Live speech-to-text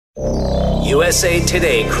USA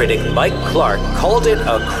Today critic Mike Clark called it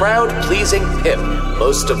a crowd-pleasing pip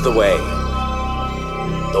most of the way.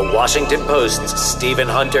 The Washington Post's Stephen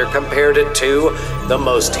Hunter compared it to the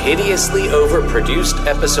most hideously overproduced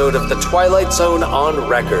episode of The Twilight Zone on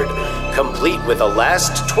record, complete with a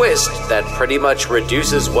last twist that pretty much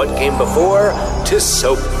reduces what came before to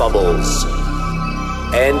soap bubbles.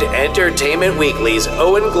 And Entertainment Weekly's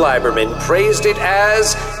Owen Gleiberman praised it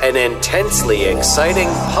as an intensely exciting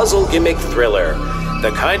puzzle gimmick thriller,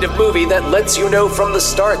 the kind of movie that lets you know from the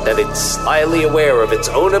start that it's slyly aware of its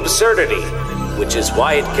own absurdity, which is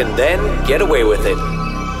why it can then get away with it.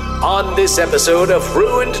 On this episode of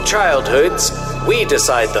Ruined Childhoods, we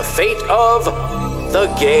decide the fate of The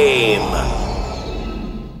Game.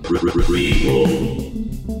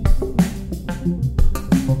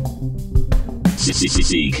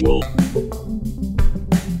 Sequel.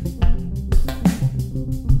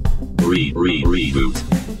 Reboot.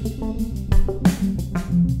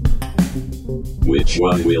 Which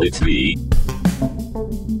one will it be?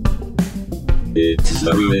 It's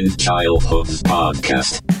the Ruined Childhoods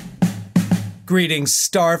podcast. Greetings,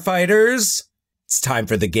 Starfighters. It's time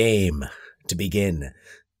for the game to begin.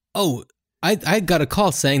 Oh, I got a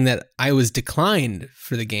call saying that I was declined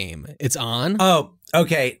for the game. It's on? Oh,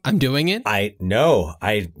 okay. I'm doing it? No,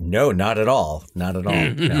 not at all. Not at all.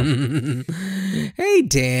 No. Hey,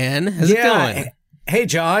 Dan. How's it going? Hey,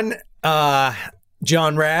 John.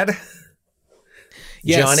 John Rad.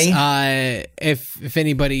 Yes, Johnny. If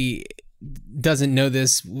anybody doesn't know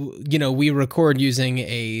this, we record using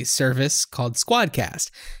a service called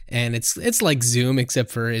Squadcast, and it's like Zoom,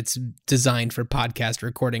 except for it's designed for podcast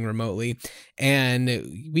recording remotely. And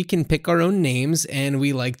we can pick our own names, and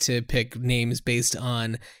we like to pick names based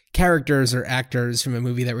on characters or actors from a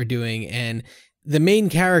movie that we're doing. And the main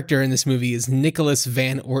character in this movie is Nicholas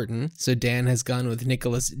Van Orton. So Dan has gone with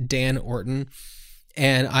Nicholas Dan Orton,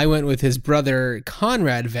 and I went with his brother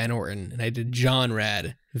Conrad Van Orton, and I did John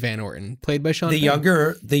Rad Van Orton, played by Sean Penn. The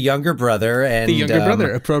younger brother, and the younger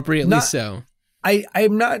brother, appropriately so.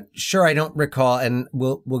 I'm not sure. I don't recall, and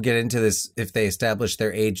we'll get into this if they establish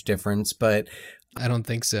their age difference, but I don't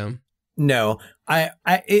think so. No,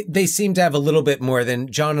 they seem to have a little bit more than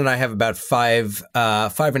John and I have about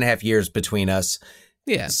 5.5 years between us.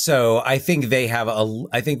 Yeah. So I think they have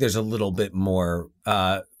I think there's a little bit more.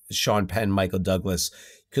 Sean Penn, Michael Douglas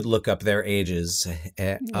could look up their ages.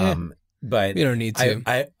 But we don't need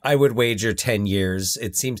to. I would wager 10 years.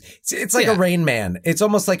 It seems it's like a Rain Man. It's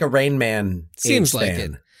almost like a Rain Man. Seems like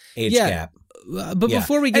it. Age gap. But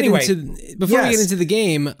before we get into the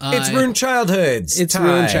game, it's Ruined Childhoods. It's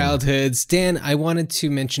Ruined Childhoods. Dan, I wanted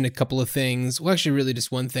to mention a couple of things. Well, actually, really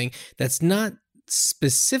just one thing that's not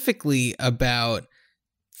specifically about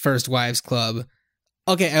First Wives Club.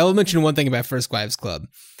 Okay, I will mention one thing about First Wives Club.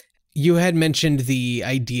 You had mentioned the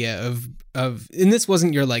idea of, and this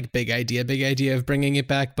wasn't your big idea of bringing it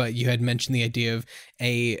back, but you had mentioned the idea of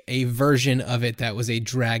a version of it that was a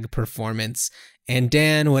drag performance. And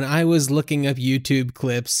Dan, when I was looking up YouTube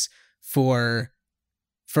clips for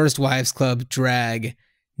First Wives Club drag,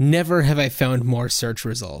 never have I found more search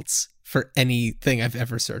results for anything I've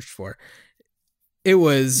ever searched for. It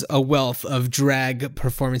was a wealth of drag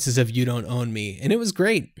performances of You Don't Own Me, and it was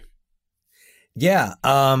great. Yeah.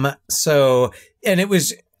 So, and it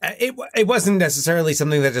wasn't necessarily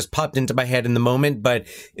something that just popped into my head in the moment, but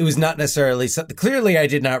it was not necessarily something. Clearly, I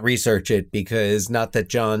did not research it because not that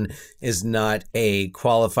John is not a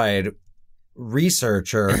qualified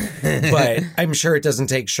researcher, but I'm sure it doesn't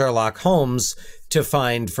take Sherlock Holmes to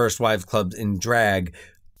find First Wives Club in drag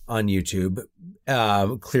on YouTube.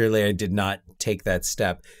 Clearly, I did not take that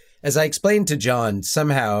step. As I explained to John,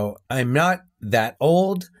 somehow I'm not that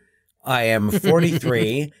old. I am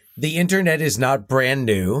 43. The internet is not brand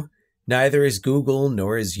new. Neither is Google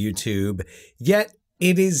nor is YouTube. Yet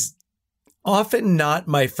it is often not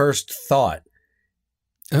my first thought.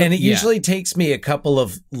 And it usually takes me a couple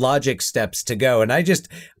of logic steps to go. And I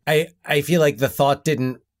feel like the thought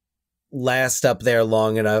didn't last up there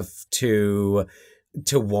long enough to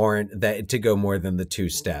warrant that to go more than the 2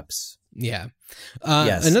 steps. Yeah.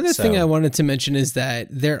 Another thing I wanted to mention is that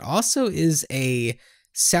there also is a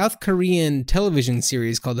South Korean television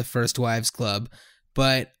series called The First Wives Club,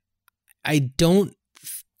 but I don't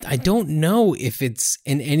know if it's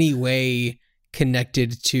in any way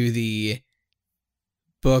connected to the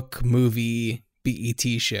book, movie, BET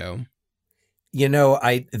show.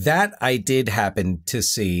 I did happen to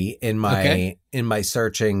see in my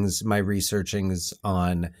searchings, my researchings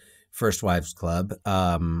on First Wives Club,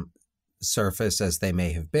 surface as they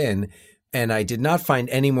may have been, and I did not find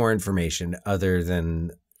any more information other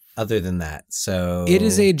than other than that. So it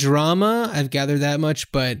is a drama. I've gathered that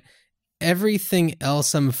much, but everything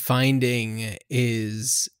else I'm finding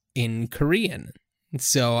is in Korean.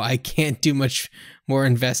 So I can't do much more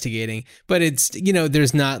investigating, but it's,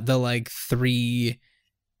 there's not the like 3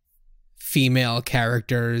 female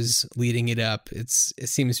characters leading it up. It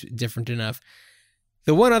seems different enough.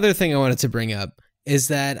 The one other thing I wanted to bring up is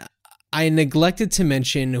that I neglected to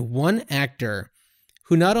mention one actor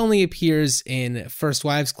who not only appears in First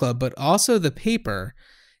Wives Club, but also The Paper.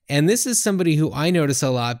 And this is somebody who I notice a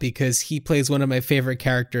lot because he plays one of my favorite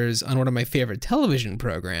characters on one of my favorite television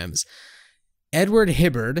programs. Edward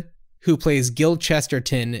Hibbard, who plays Gil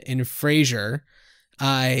Chesterton in Frasier.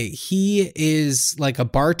 He is like a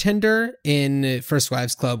bartender in First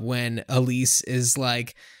Wives Club when Elise is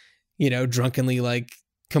like, drunkenly like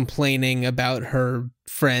complaining about her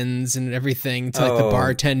friends and everything to like the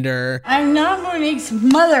bartender. I'm not Monique's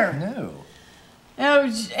mother. No,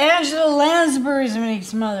 Angela Lansbury's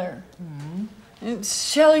Monique's mother. Mm-hmm. And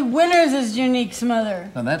Shelley Winters is Monique's mother.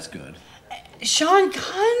 Oh, that's good. Sean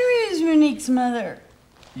Connery is Monique's mother.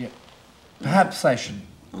 Yeah. Perhaps I should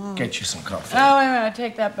get you some coffee. Oh, wait a minute, I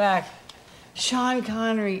take that back. Sean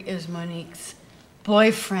Connery is Monique's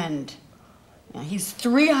boyfriend. Now, he's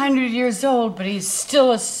 300 years old, but he's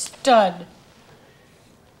still a stud.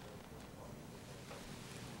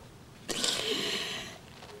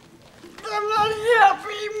 I'm not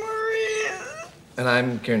happy, Maria. And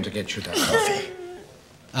I'm going to get you that coffee.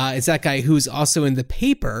 It's that guy who's also in The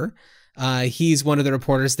Paper. He's one of the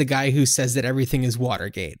reporters, the guy who says that everything is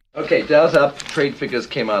Watergate. Okay, Dow's up. Trade figures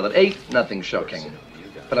came out at 8. Nothing shocking.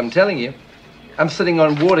 But I'm telling you, I'm sitting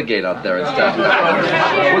on Watergate out there instead.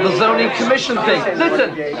 With the zoning commission thing.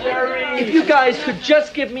 Listen, if you guys could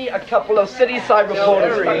just give me a couple of city-side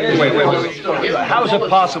reporters. Wait. How is it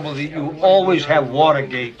possible that you always have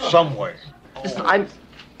Watergate somewhere? Listen, I'm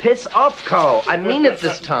piss off, Carl. I mean it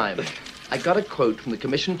this time. I got a quote from the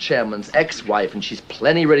commission chairman's ex-wife, and she's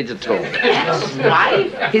plenty ready to talk.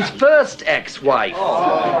 Ex-wife? His first ex-wife.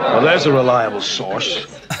 Well, there's a reliable source.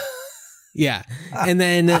 Yeah. And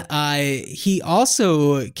then he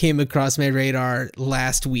also came across my radar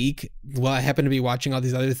last week while I happened to be watching all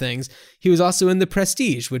these other things. He was also in The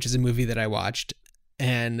Prestige, which is a movie that I watched.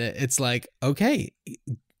 And it's like, okay,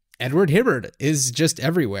 Edward Hibbard is just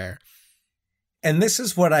everywhere. And this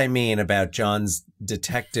is what I mean about John's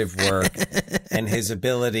detective work and his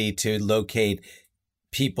ability to locate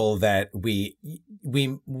people that we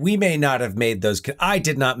may not have made those. I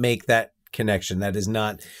did not make that connection. That is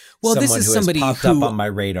not someone who has popped up on my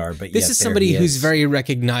radar. But this is somebody who's very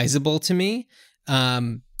recognizable to me.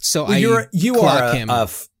 So you are him.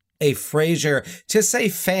 a Frasier. To say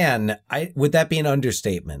fan, would that be an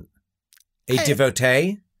understatement? A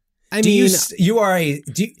devotee? Here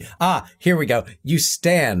we go. You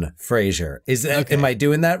stan Frasier. Is that, okay. Am I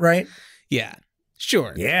doing that right? Yeah,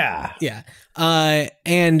 sure. Yeah. Yeah.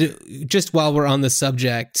 And just while we're on the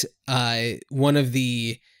subject, one of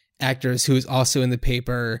the actors who is also in The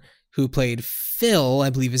Paper, who played Phil, I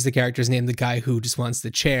believe is the character's name, the guy who just wants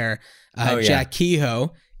the chair, Jack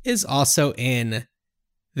Kehoe, is also in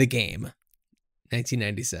The Game,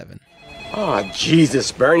 1997. Oh, Jesus,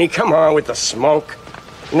 Bernie, come on with the smoke.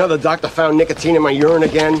 You know the doctor found nicotine in my urine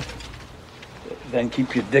again? Then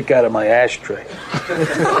keep your dick out of my ashtray.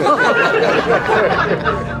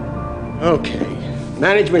 Okay.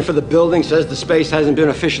 Management for the building says the space hasn't been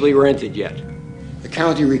officially rented yet. The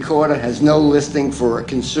county recorder has no listing for a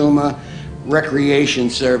consumer recreation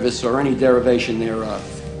service or any derivation thereof.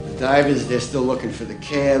 The divers, they're still looking for the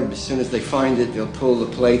cab. As soon as they find it, they'll pull the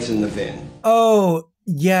plates in the bin. Oh,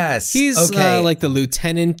 yes. He's okay. Like the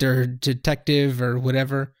lieutenant or detective or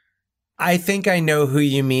whatever. I think I know who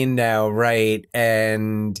you mean now, right?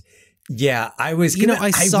 And yeah, I was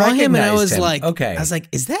I saw him and I was like, okay. I was like,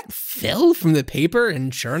 is that Phil from The Paper?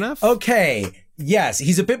 And sure enough. Okay. Yes.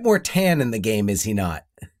 He's a bit more tan in The Game, is he not?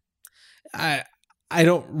 I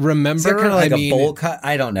don't remember. Is that kind of like a bowl cut?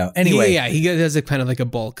 I don't know. Anyway. Yeah, he does a kind of like a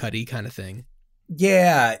bowl cutty kind of thing.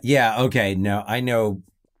 Yeah. Yeah. Okay. No, I know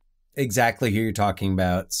exactly who you're talking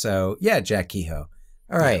about. So yeah, Jack Kehoe.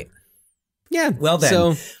 All right. Yeah. Well then,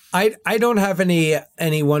 so, I don't have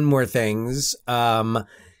any one more things. Other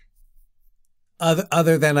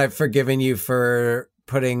than I've forgiven you for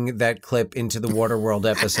putting that clip into the Waterworld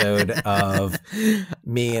episode of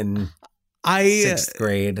me in sixth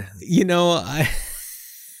grade.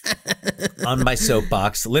 On my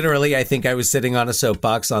soapbox. Literally, I think I was sitting on a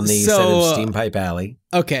soapbox on the set of Steam Pipe Alley.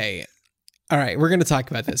 Okay. All right, we're going to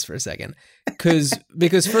talk about this for a second, because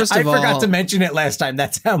first of all, I forgot to mention it last time.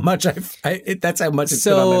 That's how much it's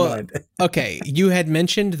been on my mind. Okay, you had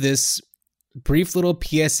mentioned this brief little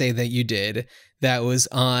PSA that you did that was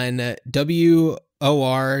on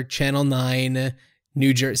WOR Channel 9,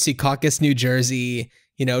 New Jersey, Secaucus, New Jersey,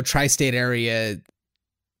 tri-state area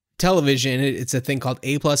television. It's a thing called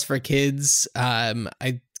A+ for Kids.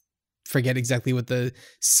 I forget exactly what the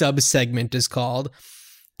sub-segment is called,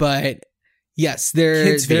 but yes,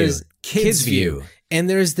 there's Kids View. And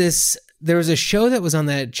there was a show that was on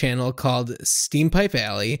that channel called Steampipe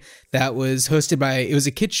Alley that was it was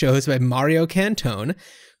a kid show hosted by Mario Cantone,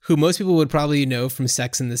 who most people would probably know from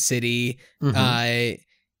Sex and the City. Mm-hmm.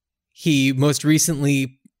 He most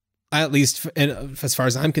recently, at least as far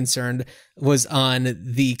as I'm concerned, was on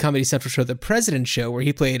the Comedy Central show The President Show, where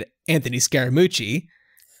he played Anthony Scaramucci.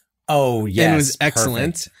 Oh, yes. And it was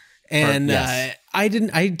excellent. Perfect. And Yes.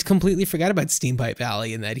 I completely forgot about Steampipe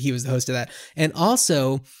Alley and that he was the host of that. And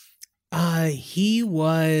also, he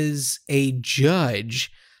was a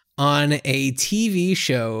judge on a TV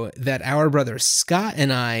show that our brother Scott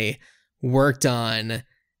and I worked on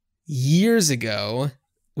years ago.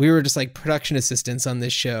 We were just like production assistants on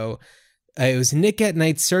this show. It was Nick at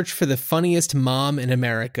Night Search for the Funniest Mom in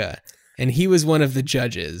America. And he was one of the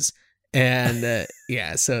judges. And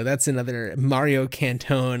yeah, so that's another Mario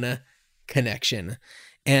Cantone connection.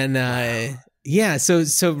 And yeah, so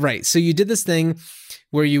right. So you did this thing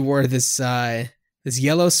where you wore this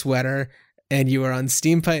yellow sweater and you were on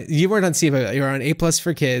Steampipe. You weren't on Steampipe, you were on A+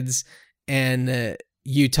 for Kids, and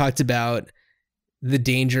you talked about the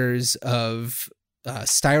dangers of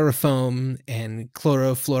styrofoam and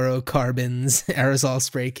chlorofluorocarbons, aerosol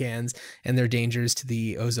spray cans, and their dangers to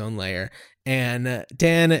the ozone layer. And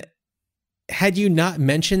Dan, had you not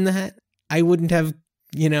mentioned that, I wouldn't have,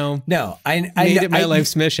 No, I made it my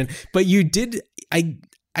life's mission. But you did. I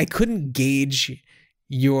couldn't gauge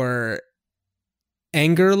your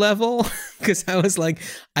anger level because I was like,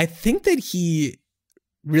 I think that he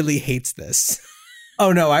really hates this.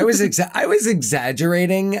 Oh no, I was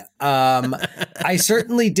exaggerating. I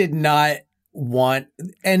certainly did not want,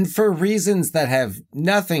 and for reasons that have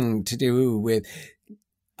nothing to do with,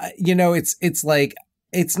 it's like,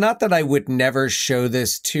 it's not that I would never show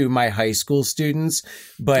this to my high school students,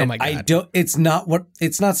 but it's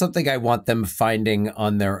not something I want them finding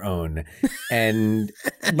on their own. And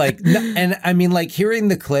and I mean, like, hearing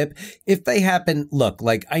the clip, if they happen, look,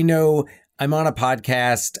 like, I know I'm on a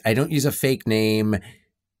podcast. I don't use a fake name.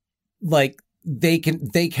 Like, they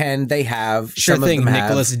have. Sure some thing, of them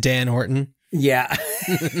Nicholas have. Dan Horton. Yeah.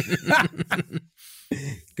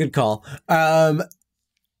 Good call.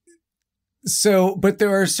 So, but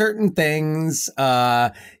there are certain things,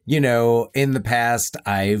 in the past,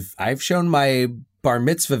 I've shown my bar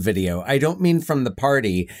mitzvah video. I don't mean from the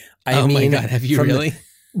party. I mean, my God, have you really?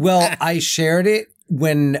 Well, I shared it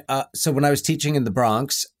when I was teaching in the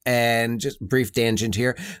Bronx, and just brief tangent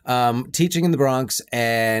here, teaching in the Bronx,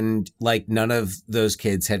 and like none of those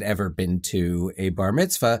kids had ever been to a bar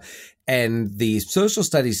mitzvah. And the social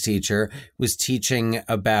studies teacher was teaching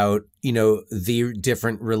about, the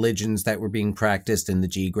different religions that were being practiced in the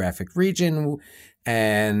geographic region,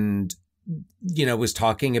 and, was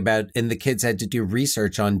talking about, and the kids had to do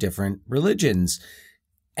research on different religions.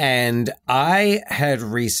 And I had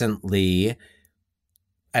recently,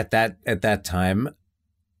 at that time,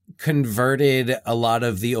 converted a lot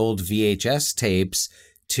of the old VHS tapes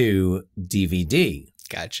to DVD.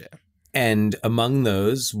 Gotcha. And among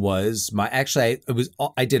those was I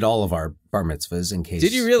did all of our bar mitzvahs, in case.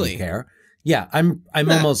 Did you really? Care. Yeah, I'm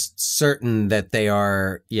almost certain that they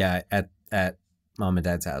are. Yeah, at mom and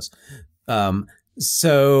dad's house.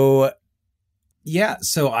 So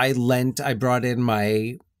I brought in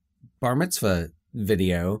my bar mitzvah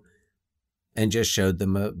video and just showed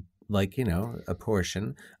them a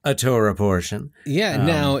Torah portion. Yeah.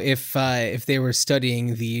 Now, if they were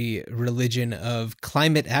studying the religion of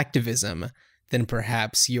climate activism, then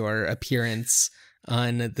perhaps your appearance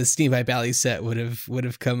on the Steampipe Alley set would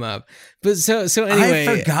have come up. But so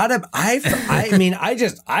anyway,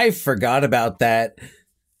 I forgot about that.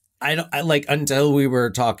 Until we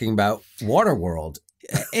were talking about Waterworld.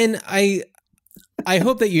 And I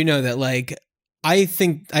hope that you know that, like, I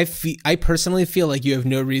personally feel like you have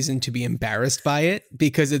no reason to be embarrassed by it,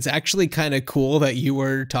 because it's actually kind of cool that you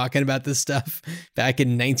were talking about this stuff back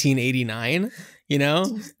in 1989,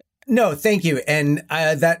 No, thank you. And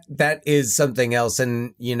that is something else.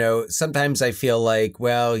 And, sometimes I feel like,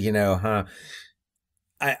 well,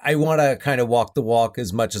 I want to kind of walk the walk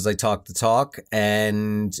as much as I talk the talk.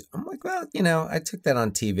 And I'm like, well, I took that on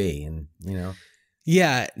TV and,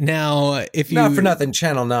 Yeah. Now, if you... Not for nothing,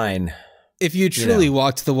 Channel 9. If you truly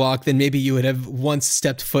walked the walk, then maybe you would have once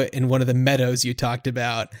stepped foot in one of the meadows you talked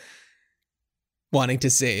about wanting to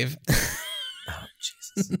save.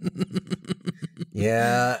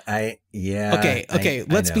 Yeah, Okay,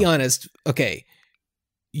 let's be honest. Okay.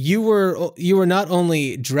 You were not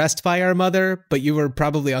only dressed by our mother, but you were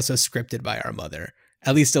probably also scripted by our mother,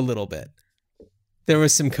 at least a little bit. There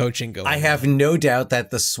was some coaching going on. I have no doubt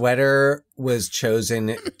that the sweater was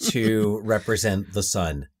chosen to represent the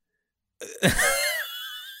sun.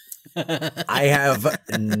 I have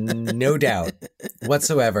no doubt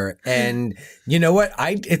whatsoever. And you know what?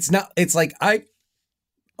 It's like I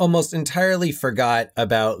almost entirely forgot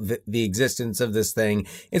about the existence of this thing.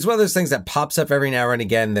 It's one of those things that pops up every now and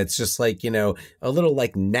again that's just like, you know, a little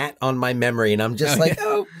like gnat on my memory. And I'm just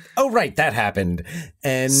oh, right, that happened.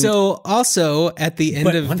 And so also at the end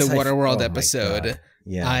of the Waterworld episode,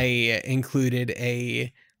 yeah. I included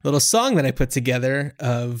a little song that I put together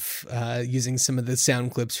of using some of the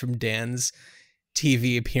sound clips from Dan's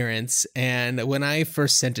TV appearance. And when I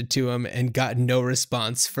first sent it to him and got no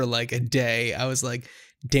response for like a day, I was like,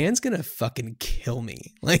 Dan's gonna fucking kill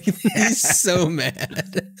me. Like, he's so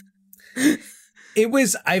mad. It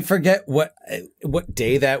was, I forget what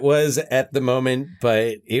day that was at the moment,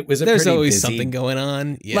 but it was There's pretty always busy. something going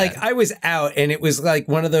on. Yeah. Like, I was out and it was like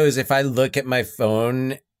one of those, if I look at my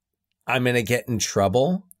phone, I'm going to get in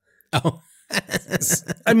trouble. Oh.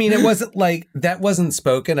 I mean, it wasn't like, that wasn't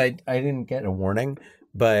spoken. I didn't get a warning,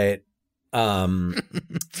 but I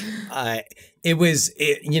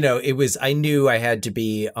knew I had to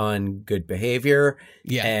be on good behavior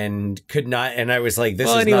and could not. And I was like, this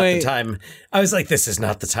is not the time. I was like, this is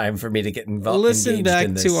not the time for me to get involved. Listen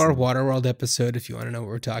back to our Waterworld episode if you want to know what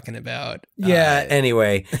we're talking about. Yeah.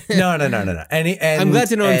 Anyway, no. I'm glad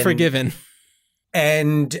to know I'm forgiven.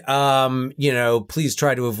 And, please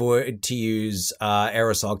try to avoid to use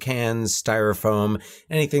aerosol cans, styrofoam,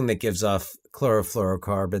 anything that gives off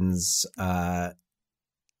chlorofluorocarbons,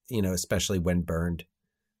 especially when burned.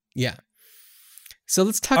 Yeah. So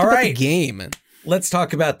let's talk about the game. Let's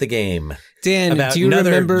talk about the game. Dan, about do you another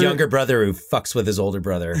remember younger brother who fucks with his older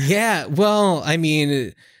brother? Yeah. Well, I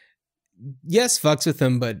mean, yes, fucks with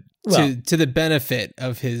him, but to the benefit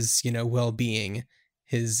of his, well-being,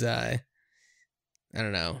 his, I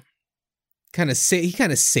don't know, he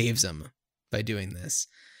kind of saves him by doing this.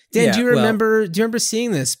 Dan, do you remember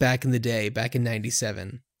seeing this back in the day, back in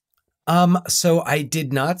 97? So I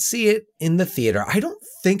did not see it in the theater. I don't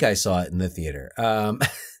think I saw it in the theater. I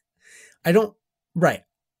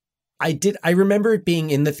remember it being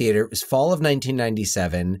in the theater. It was fall of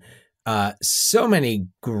 1997. So many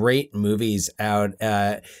great movies out.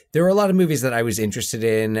 There were a lot of movies that I was interested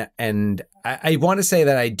in. And I want to say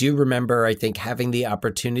that I do remember, I think, having the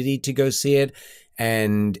opportunity to go see it.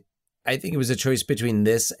 And I think it was a choice between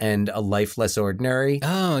this and A Life Less Ordinary.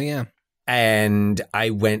 Oh, yeah. And I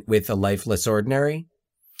went with A Life Less Ordinary.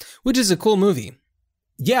 Which is a cool movie.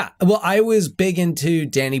 Yeah. Well, I was big into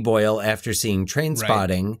Danny Boyle after seeing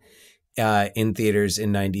Trainspotting in theaters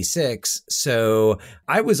in 96. So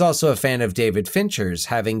I was also a fan of David Fincher's,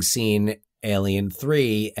 having seen Alien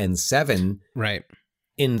 3 and 7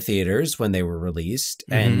 in theaters when they were released,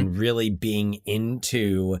 and really being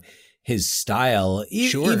into his style.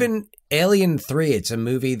 Even Alien 3, it's a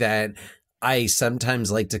movie that I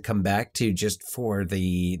sometimes like to come back to just for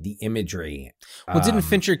the imagery. Well, didn't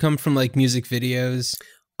Fincher come from like music videos?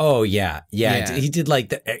 Oh, yeah. He did like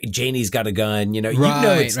the Janie's Got a Gun,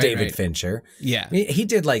 it's David Fincher. Yeah. He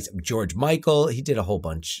did like George Michael. He did a whole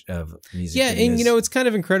bunch of music videos. And it's kind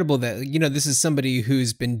of incredible that, this is somebody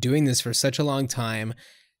who's been doing this for such a long time,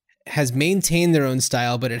 has maintained their own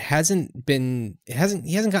style, but he hasn't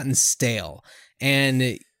gotten stale.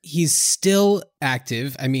 And he's still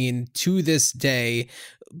active. I mean, to this day,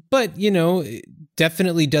 but,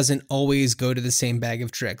 definitely doesn't always go to the same bag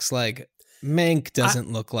of tricks. Like, Mank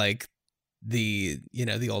doesn't look like the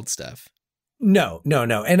old stuff. No.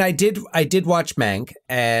 And I did watch Mank,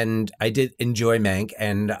 and I did enjoy Mank,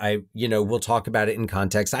 and we'll talk about it in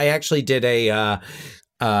context. I actually did a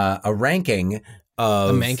ranking of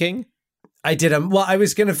a Manking. I did I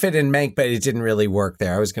was going to fit in Mank, but it didn't really work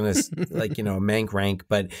there. I was going to a Mank rank,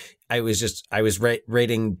 but I was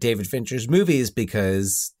rating David Fincher's movies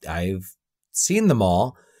because I've seen them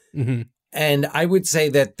all. Mm-hmm. And I would say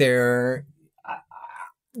that there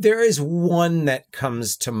is one that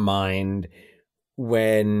comes to mind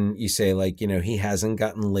when you say, he hasn't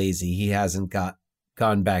gotten lazy. He hasn't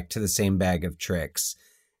gone back to the same bag of tricks.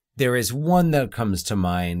 There is one that comes to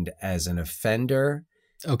mind as an offender.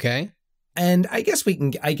 Okay. And I guess we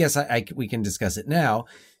can discuss it now.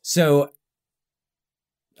 So,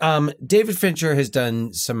 David Fincher has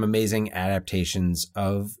done some amazing adaptations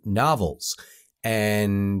of novels,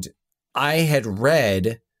 and I had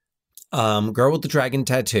read Girl with the Dragon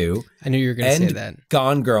Tattoo. I knew you were going to say that.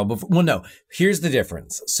 Gone Girl. Well, no, here's the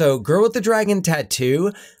difference. So Girl with the Dragon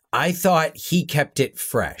Tattoo, I thought he kept it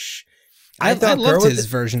fresh. I loved his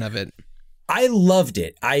version of it. I loved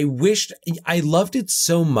it. I loved it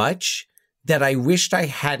so much that I wished I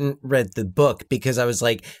hadn't read the book, because I was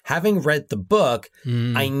like, having read the book,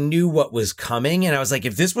 I knew what was coming. And I was like,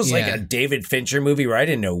 if this was like a David Fincher movie where I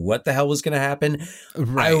didn't know what the hell was going to happen,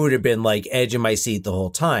 I would have been like edge of my seat the whole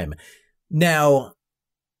time. Now,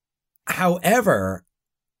 however,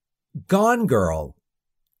 Gone Girl,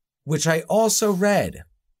 which I also read,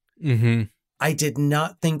 I did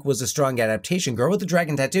not think was a strong adaptation. Girl with the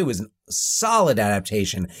Dragon Tattoo was a solid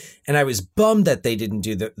adaptation, and I was bummed that they didn't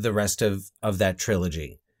do the rest of that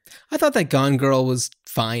trilogy. I thought that Gone Girl was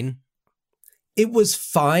fine. It was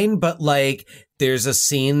fine, but like there's a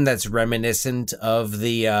scene that's reminiscent of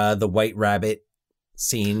the White Rabbit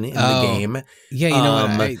scene in the game. Yeah, you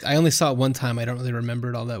know what? I only saw it one time. I don't really remember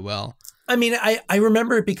it all that well. I mean, I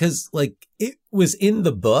remember it because like it was in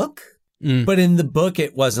the book, but in the book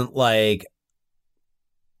it wasn't like,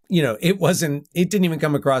 you know, it didn't even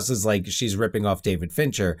come across as like she's ripping off David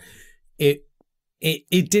Fincher. It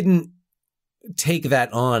didn't take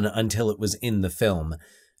that on until it was in the film.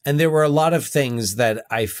 And there were a lot of things that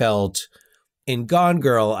I felt in Gone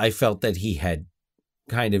Girl, I felt that he had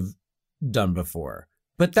kind of done before.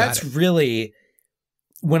 But that's really,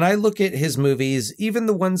 when I look at his movies, even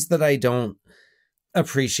the ones that I don't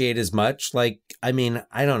appreciate as much, like, I mean,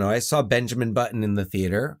 I don't know. I saw Benjamin Button in the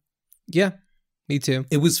theater. Yeah. Me too.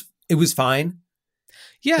 It was fine.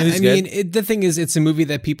 Yeah, I mean, the thing is, it's a movie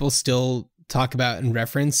that people still talk about and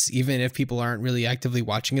reference, even if people aren't really actively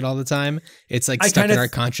watching it all the time. It's like stuck in our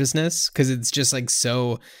consciousness because it's just like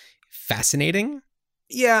so fascinating.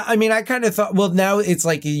 Yeah, I mean, I kind of thought, well, now it's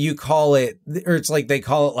like you call it, or it's like they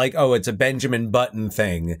call it like, oh, it's a Benjamin Button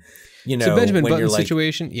thing. You know, it's a Benjamin when Button you're like,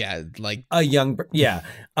 situation. Yeah, like a young, yeah.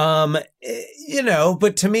 You know,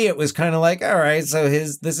 but to me, it was kind of like, all right, so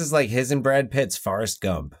this is like his and Brad Pitt's Forrest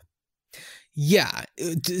Gump. Yeah,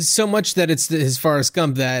 so much that it's his Forrest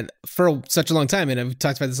Gump that for such a long time, and I've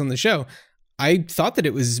talked about this on the show, I thought that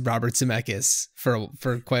it was Robert Zemeckis for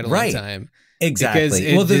quite a long time. Exactly. Because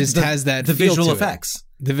it just has that the feel visual to effects.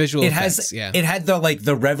 The visual effects, It had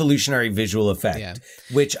the revolutionary visual effect,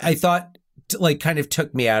 which I thought like kind of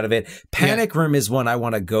took me out of it. Panic Room is one I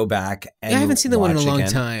want to go back and I haven't seen that one in a long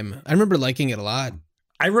again. time. I remember liking it a lot.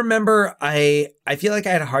 I remember I feel like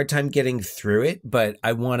I had a hard time getting through it, but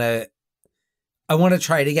I want to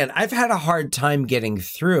try it again. I've had a hard time getting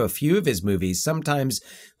through a few of his movies. Sometimes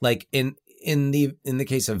like in the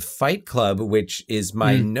case of Fight Club, which is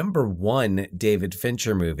my number one David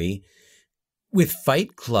Fincher movie. With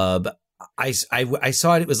Fight Club, I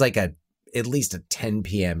saw it was like at least a 10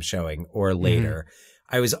 p.m. showing or later.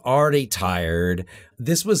 I was already tired.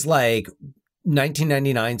 This was like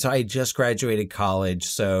 1999, so I just graduated college,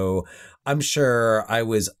 so I'm sure I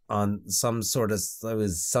was on some sort of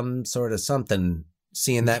something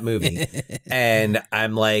seeing that movie. And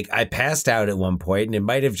I'm like, I passed out at one point, and it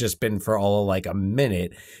might have just been for all of like a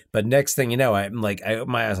minute, but next thing you know, I'm like, I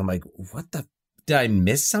open my eyes, I'm like, what the, did I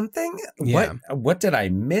miss something? Yeah. What did I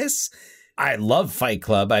miss? I love Fight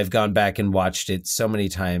Club. I've gone back and watched it so many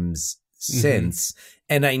times since,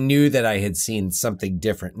 and I knew that I had seen something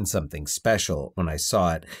different and something special when I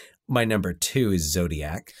saw it. My number 2 is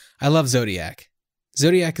Zodiac. I love Zodiac.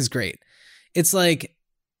 Zodiac is great. It's like,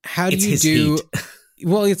 how do you do?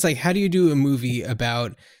 Well, it's like, how do you do a movie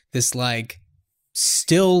about this, like,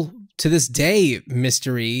 still to this day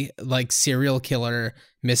mystery, like serial killer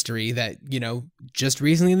mystery that, you know, just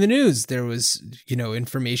recently in the news, there was, you know,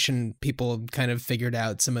 information, people kind of figured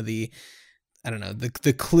out some of the, I don't know,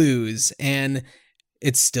 the clues, and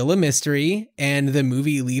it's still a mystery, and the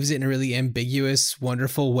movie leaves it in a really ambiguous,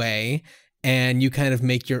 wonderful way, and you kind of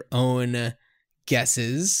make your own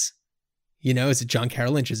guesses. You know, is it John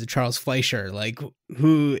Carroll Lynch? Is it Charles Fleischer? Like,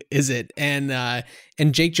 who is it? And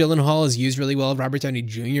Jake Gyllenhaal is used really well. Robert Downey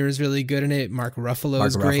Jr. is really good in it. Mark Ruffalo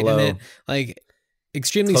is great in it. Like,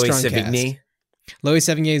 extremely Chloe strong Sevigny. cast. Chloe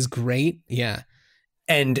Sevigny is great. Yeah.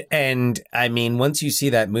 And I mean, once you see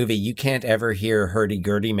that movie, you can't ever hear Hurdy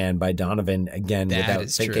Gurdy Man by Donovan again without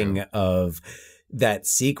thinking of that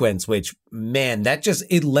sequence, which, man, that just,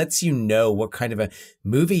 it lets you know what kind of a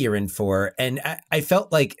movie you're in for. And I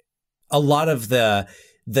felt like a lot of the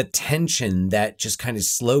tension, that just kind of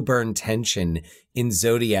slow burn tension in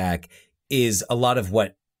Zodiac, is a lot of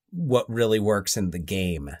what really works in the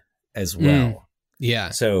game as well. Yeah.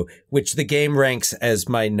 So, which the game ranks as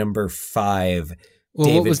my number 5 well,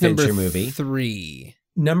 David what was Fincher number movie. 3?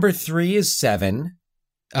 Number 3 is 7.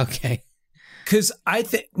 Okay. because I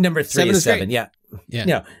think number 3 is 7. Great. Yeah.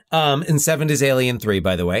 No. And 7 is Alien 3,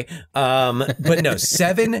 by the way. But no,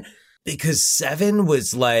 7, because 7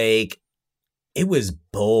 was like, it was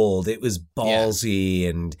bold. It was ballsy.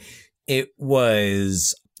 And it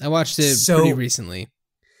was. I watched it pretty recently.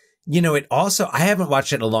 You know, it also, I haven't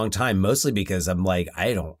watched it in a long time, mostly because I'm like,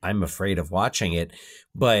 I'm afraid of watching it.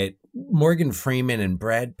 But Morgan Freeman and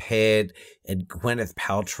Brad Pitt and Gwyneth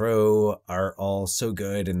Paltrow are all so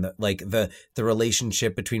good. And the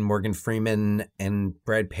relationship between Morgan Freeman and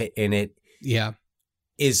Brad Pitt in it. Yeah.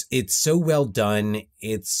 It's so well done.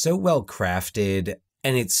 It's so well crafted.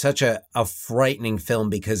 And it's such a frightening film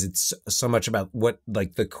because it's so much about what,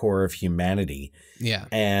 like, the core of humanity. Yeah.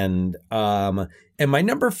 And my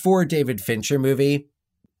number 4 David Fincher movie,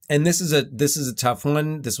 and this is a tough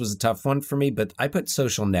one. This was a tough one for me, but I put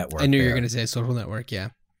Social Network. I knew you were there. going to say Social Network. Yeah.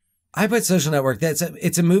 I put Social Network.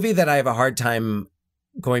 It's a movie that I have a hard time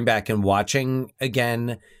going back and watching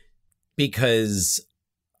again because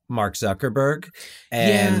Mark Zuckerberg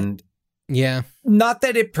and. Yeah. Not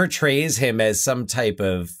that it portrays him as some type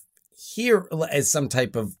of hero, as some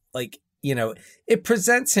type of, like, you know, it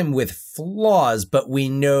presents him with flaws, but we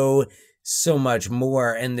know so much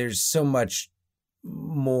more, and there's so much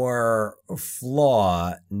more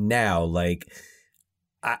flaw now. Like,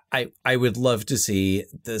 I would love to see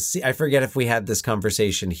I forget if we had this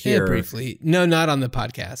conversation here. Yeah, briefly. No, not on the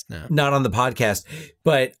podcast. No. Not on the podcast,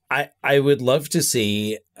 but I would love to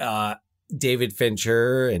see, David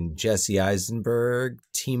Fincher and Jesse Eisenberg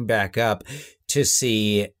team back up to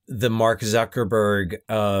see the Mark Zuckerberg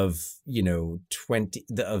of, you know,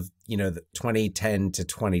 2010 to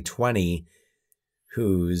 2020,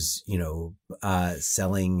 who's, you know,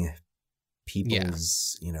 selling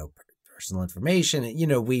people's, you know, personal information. You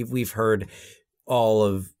know, we've heard all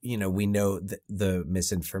of, you know, we know the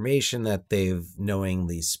misinformation that they've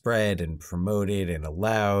knowingly spread and promoted and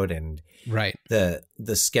allowed, and right, the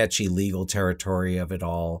sketchy legal territory of it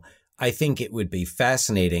all. I think it would be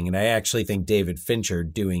fascinating, and I actually think David Fincher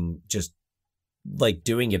doing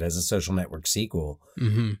it as a Social Network sequel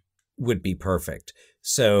would be perfect.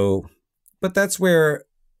 So, but that's where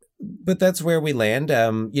we land.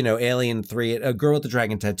 You know, Alien 3, A Girl with the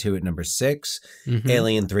Dragon Tattoo at number 6,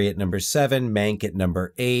 Alien 3 at number 7, Mank at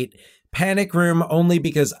number 8, Panic Room only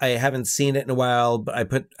because I haven't seen it in a while,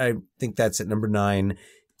 but I think that's at number 9.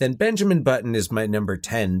 Then Benjamin Button is my number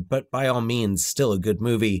 10, but by all means, still a good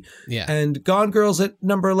movie. Yeah. And Gone Girl's at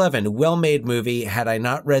number 11, well-made movie. Had I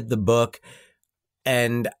not read the book,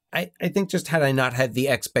 and I think just had I not had the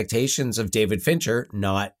expectations of David Fincher,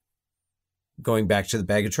 not going back to the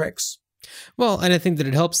bag of tricks. Well, and I think that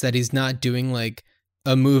it helps that he's not doing like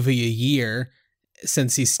a movie a year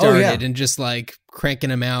since he started and just like cranking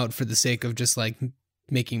them out for the sake of just like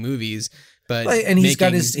making movies, but and he's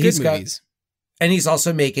got movies. And he's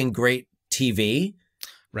also making great TV.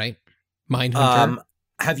 Right. Mindhunter.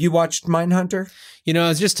 Have you watched Mindhunter? You know, I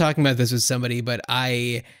was just talking about this with somebody, but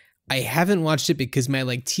I haven't watched it because my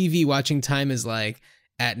like TV watching time is like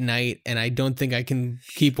at night, and I don't think I can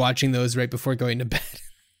keep watching those right before going to bed.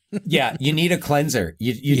 Yeah, you need a cleanser.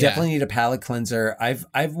 You definitely need a palate cleanser.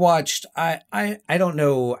 I've watched I don't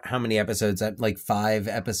know how many episodes, like 5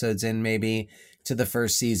 episodes in maybe to the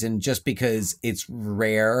first season, just because it's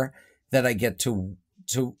rare that I get to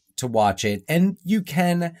watch it. And you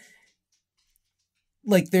can,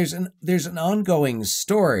 like, there's an ongoing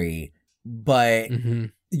story, but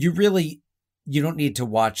you don't need to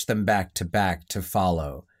watch them back to back to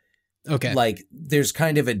follow. Okay. Like, there's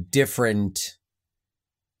kind of a different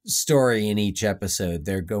story in each episode.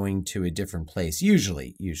 They're going to a different place,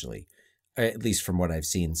 usually, at least from what I've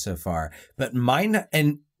seen so far. But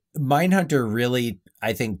Mindhunter really,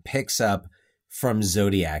 I think, picks up from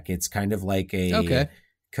Zodiac. It's kind of like a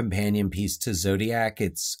companion piece to Zodiac.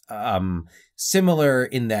 It's similar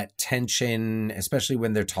in that tension, especially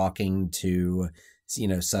when they're talking to, you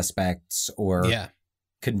know, suspects or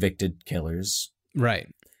convicted killers. Right.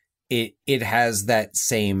 It has that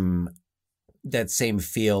same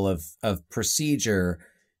feel of procedure,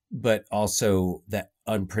 but also that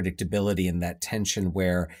unpredictability and that tension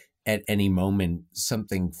where at any moment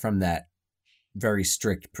something from that very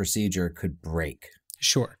strict procedure could break.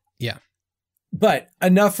 Sure. Yeah. But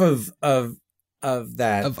enough of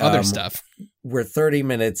that. Of other stuff. We're 30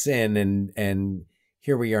 minutes in and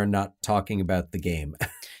here we are not talking about the game.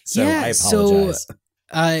 So I apologize.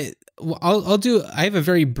 I have a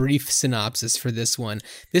very brief synopsis for this one.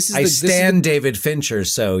 I stand David Fincher,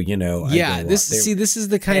 so, you know. Yeah, this is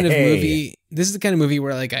the kind of movie. This is the kind of movie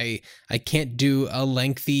where like I can't do a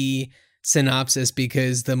lengthy synopsis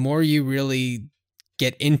because the more you really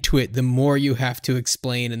get into it, the more you have to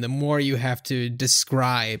explain and the more you have to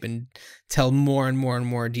describe and tell more and more and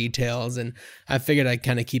more details. And I figured I'd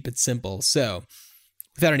kind of keep it simple. So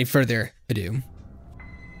without any further ado,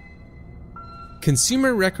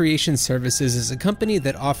 Consumer Recreation Services is a company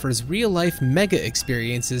that offers real-life mega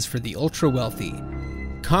experiences for the ultra-wealthy.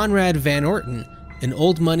 Conrad Van Orton, an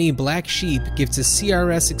old money black sheep, gives a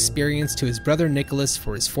CRS experience to his brother Nicholas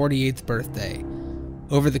for his 48th birthday.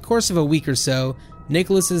 Over the course of a week or so,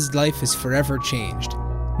 Nicholas's life is forever changed.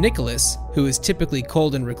 Nicholas, who is typically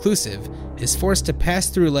cold and reclusive, is forced to pass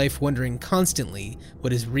through life wondering constantly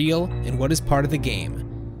what is real and what is part of the game.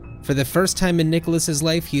 For the first time in Nicholas's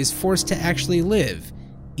life, he is forced to actually live,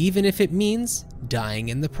 even if it means dying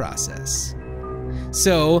in the process.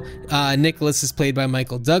 So, Nicholas is played by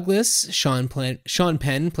Michael Douglas. Sean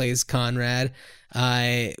Penn plays Conrad.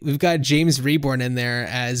 We've got James Reborn in there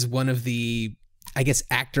as one of the, I guess,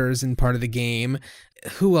 actors in part of the game.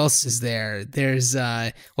 Who else is there? There's,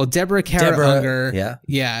 Deborah Kara Unger.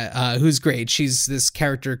 Yeah, who's great. She's this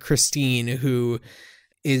character, Christine, who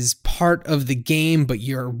is part of the game, but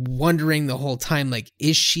you're wondering the whole time, like,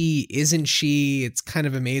 is she, isn't she? It's kind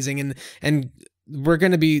of amazing. And there's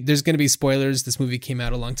going to be spoilers. This movie came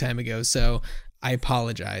out a long time ago, so I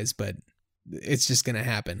apologize, but it's just going to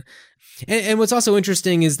happen. And what's also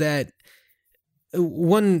interesting is that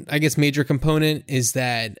one, I guess, major component is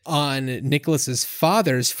that on Nicholas's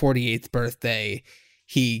father's 48th birthday,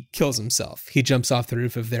 he kills himself. He jumps off the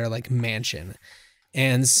roof of their like mansion.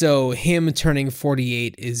 And so him turning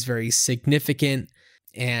 48 is very significant.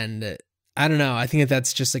 And I don't know, I think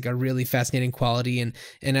that's just like a really fascinating quality. And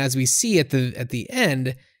as we see at the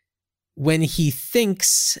end, when he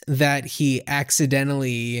thinks that he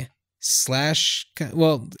accidentally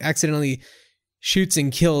shoots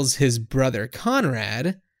and kills his brother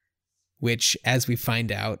Conrad, which, as we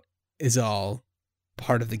find out, is all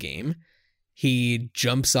part of the game, he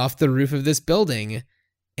jumps off the roof of this building,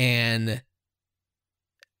 and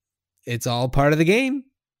it's all part of the game.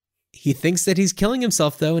 He thinks that he's killing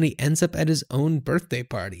himself, though, and he ends up at his own birthday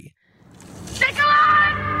party.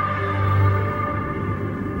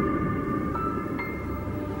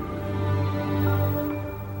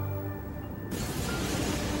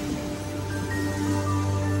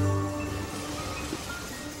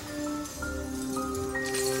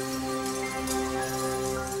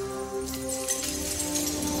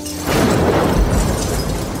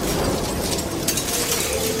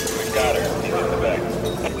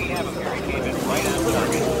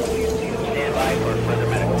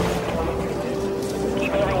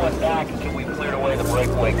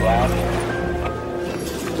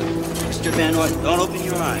 Mr. Van Orton, don't open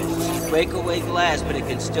your eyes. Breakaway glass, but it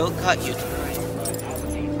can still cut you.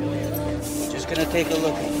 Just gonna take a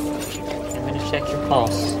look at you. I'm gonna check your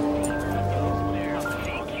pulse.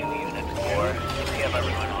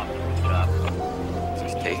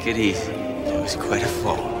 Just take it easy. It was quite a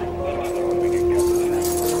fall.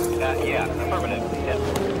 Yeah, affirmative.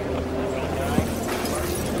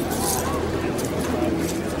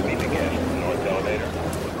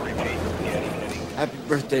 Happy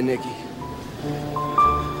birthday, Nikki.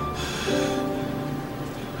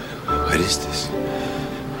 What is this?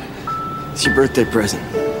 It's your birthday present.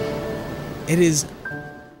 It is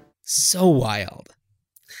so wild.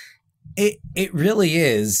 It really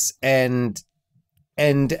is. And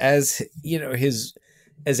as, you know, as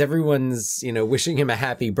everyone's, you know, wishing him a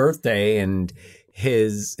happy birthday, and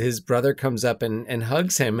his brother comes up and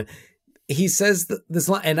hugs him, he says this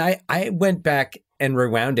line, and I went back and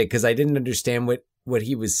rewound it because I didn't understand what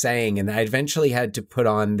he was saying, and I eventually had to put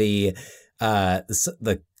on the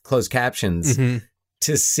closed captions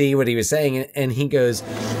to see what he was saying, and he goes, "I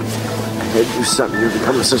had to do something. You're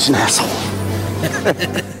becoming such an asshole."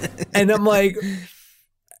 And I'm like,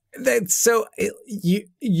 that's so,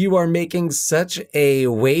 you are making such a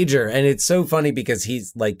wager, and it's so funny because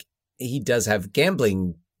he's like, he does have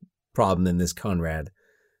gambling problem in this, Conrad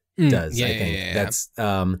does, I think. Yeah. That's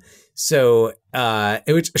so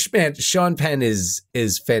which, man, Sean Penn is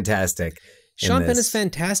fantastic. Sean Penn is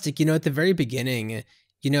fantastic. You know, at the very beginning,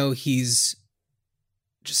 you know, he's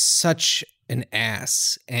just such an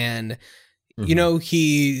ass, and you know,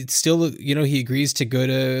 he still, you know, he agrees to go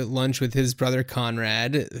to lunch with his brother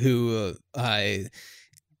Conrad, who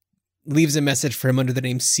leaves a message for him under the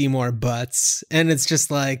name Seymour Butts. And it's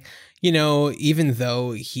just like, you know, even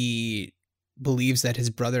though he believes that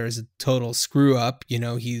his brother is a total screw up, you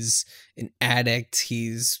know, he's an addict,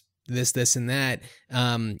 he's this and that,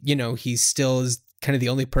 you know, he still is kind of the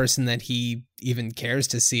only person that he even cares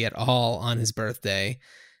to see at all on his birthday.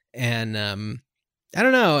 And I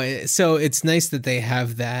don't know. So it's nice that they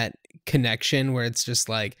have that connection where it's just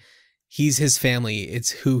like he's his family.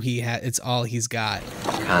 It's who he has. It's all he's got.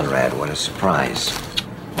 Conrad, what a surprise.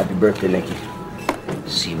 Happy birthday, Nicky.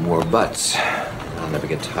 See more butts. I'll never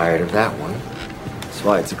get tired of that one. That's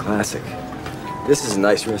why it's a classic. This is a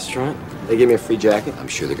nice restaurant. They gave me a free jacket. I'm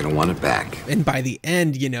sure they're going to want it back. And by the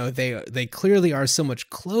end, you know, they clearly are so much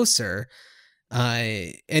closer.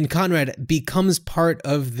 And Conrad becomes part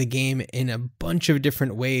of the game in a bunch of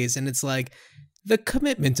different ways. And it's like the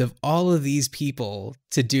commitment of all of these people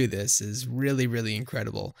to do this is really, really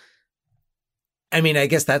incredible. I mean, I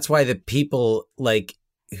guess that's why the people like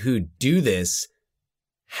who do this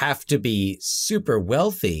have to be super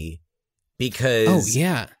wealthy because, oh,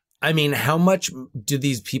 yeah. I mean, how much do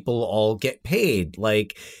these people all get paid?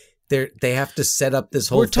 Like they have to set up this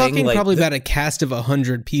whole thing. We're talking like probably about a cast of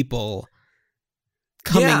 100 people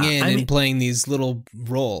coming in and playing these little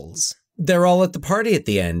roles. They're all at the party at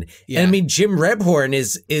the end. Yeah. And I mean, Jim Rebhorn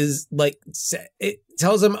is like, it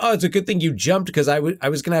tells him, oh, it's a good thing you jumped because I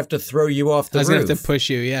was going to have to throw you off the roof. I was going to have to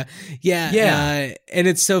push you. Yeah. Yeah. And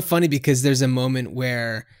it's so funny because there's a moment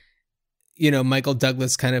where, you know, Michael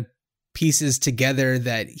Douglas kind of pieces together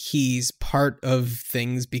that he's part of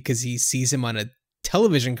things because he sees him on a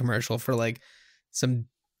television commercial for like some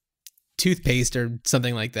toothpaste or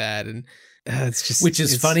something like that. And it's just, which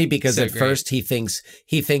is funny because so at first he thinks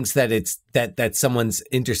that it's that someone's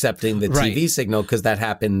intercepting the TV signal because that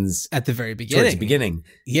happens at the very beginning. Towards the beginning.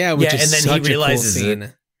 Yeah. Which is and then such he realizes a cool scene.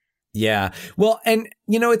 it. Yeah. Well, and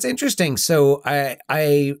you know, it's interesting. So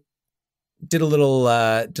I did a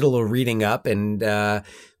little reading up and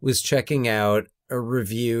was checking out a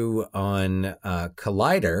review on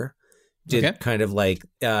Collider. Did kind of like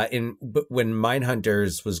when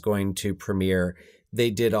Mindhunters was going to premiere, they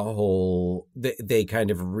did a whole they kind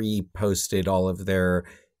of reposted all of their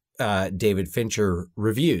David Fincher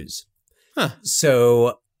reviews. Huh.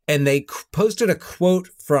 So and they posted a quote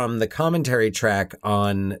from the commentary track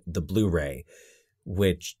on the Blu-ray,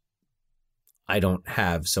 which I don't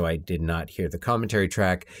have, so I did not hear the commentary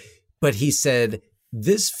track. But he said,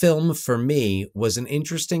 "This film for me was an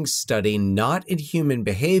interesting study not in human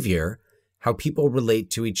behavior, how people relate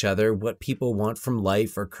to each other, what people want from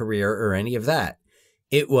life or career or any of that.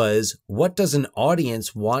 It was, what does an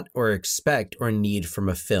audience want or expect or need from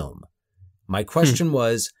a film? My question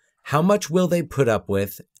was, how much will they put up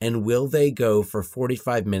with and will they go for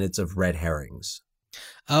 45 minutes of red herrings?"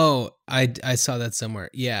 Oh, I saw that somewhere.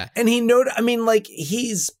 Yeah. And he noted, I mean, like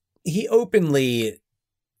he openly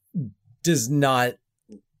does not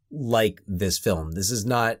like this film. This is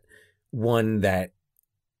not one that,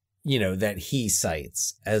 you know, that he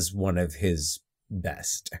cites as one of his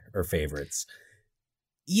best or favorites.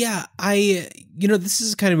 Yeah, this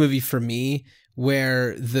is the kind of movie for me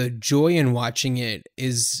where the joy in watching it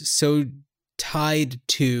is so tied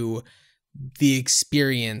to the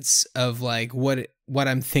experience of like what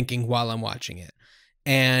I'm thinking while I'm watching it.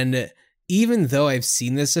 And even though I've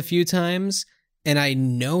seen this a few times and I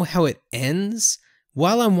know how it ends,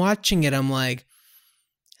 while I'm watching it, I'm like,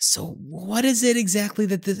 so what is it exactly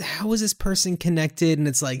how is this person connected? And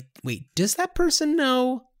it's like, wait, does that person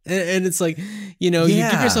know? And it's like, you know, you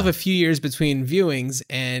give yourself a few years between viewings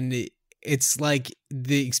and it's like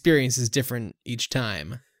the experience is different each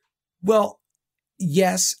time. Well,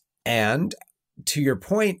 yes. And to your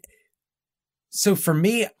point, so for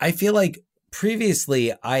me, I feel like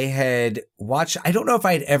previously I had watched, I don't know if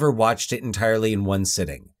I'd ever watched it entirely in one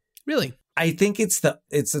sitting. Really? I think it's the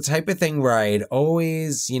type of thing where I'd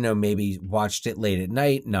always, you know, maybe watched it late at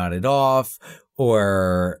night, nodded off,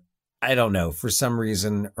 or I don't know, for some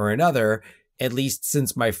reason or another, at least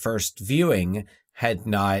since my first viewing, had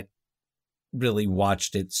not really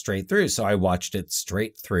watched it straight through. So I watched it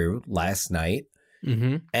straight through last night.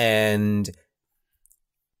 Mm-hmm. And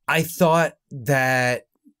I thought that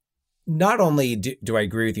not only do I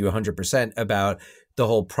agree with you 100% about the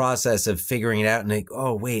whole process of figuring it out and like,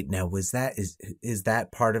 oh, wait, now is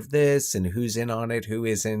that part of this and who's in on it? Who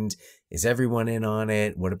isn't? Is everyone in on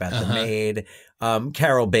it? What about the maid?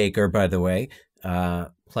 Carol Baker, by the way,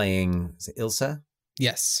 playing Ilsa.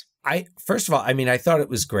 Yes. First of all, I mean, I thought it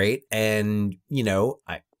was great. And, you know,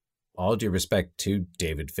 all due respect to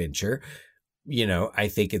David Fincher, you know, I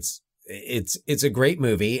think it's a great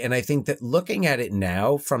movie. And I think that looking at it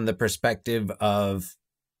now from the perspective of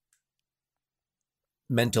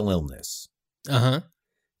mental illness,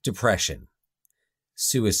 depression,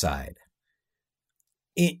 suicide,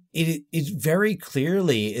 it very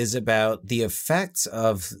clearly is about the effects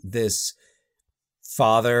of this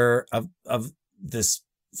father of this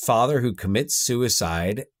father who commits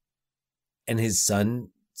suicide and his son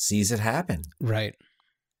sees it happen. Right.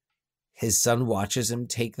 his son watches him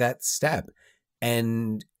take that step.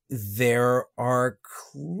 And there are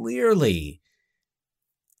clearly,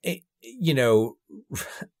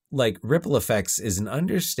 like ripple effects is an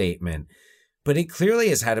understatement, but it clearly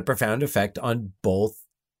has had a profound effect on both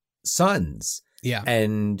sons. Yeah.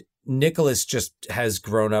 And Nicholas just has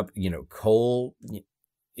grown up,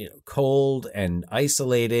 cold and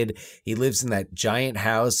isolated. He lives in that giant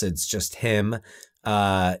house. It's just him.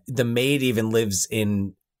 The maid even lives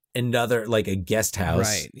in another, like a guest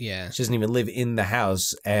house. Right. Yeah. She doesn't even live in the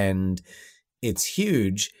house, and it's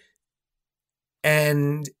huge.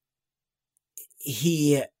 And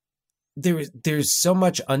there's so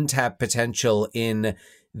much untapped potential in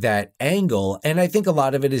that angle. And I think a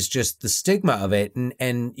lot of it is just the stigma of it.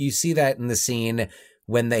 And you see that in the scene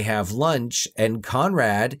when they have lunch and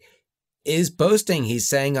Conrad is boasting. He's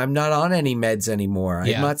saying, I'm not on any meds anymore.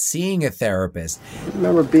 Yeah. I'm not seeing a therapist. I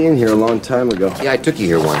remember being here a long time ago. Yeah, I took you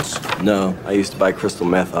here once. No, I used to buy crystal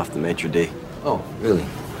meth off the maitre d'. Oh, really?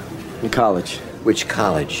 In college. Which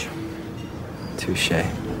college? Touche.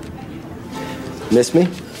 Miss me?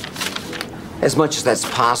 As much as that's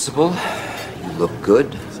possible. You look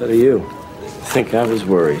good. So do you. I think I was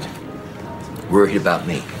worried. Worried about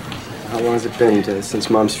me? How long has it been since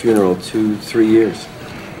Mom's funeral? 2-3 years.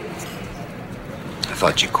 I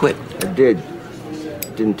thought you quit. I did.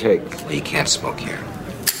 Didn't take. Well, you can't smoke here.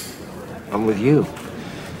 I'm with you.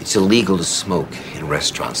 It's illegal to smoke in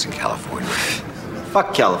restaurants in California.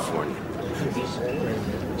 Fuck California.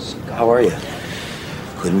 How are you?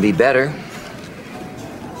 Couldn't be better.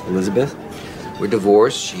 Elizabeth? We're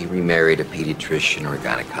divorced. She remarried a pediatrician or a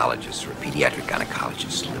gynecologist, or a pediatric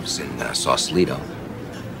gynecologist. Lives in Sausalito.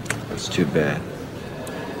 That's too bad.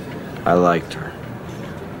 I liked her.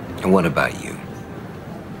 And what about you?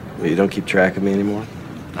 Well, you don't keep track of me anymore?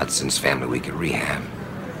 Not since Family Week at rehab.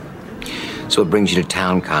 So what brings you to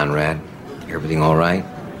town, Conrad? Everything all right?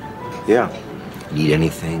 Yeah. Need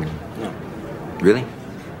anything? No. Really?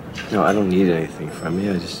 No, I don't need anything from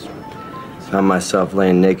you. I just found myself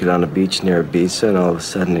laying naked on a beach near Ibiza, and all of a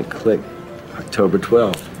sudden it clicked. October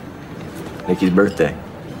 12th. Nikki's birthday.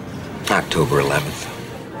 October 11th.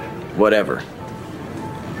 Whatever.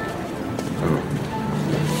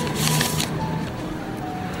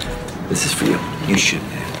 This is for you. You should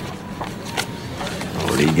have.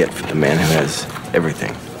 What do you get for the man who has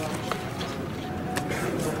everything?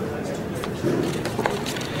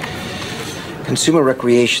 Consumer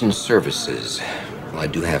Recreation Services. Well, I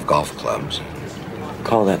do have golf clubs.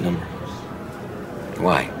 Call that number.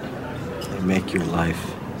 Why? They make your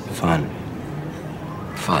life fun.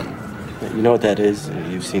 Fun? You know what that is?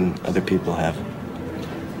 You've seen other people have.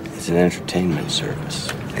 It's an entertainment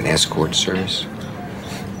service. An escort service?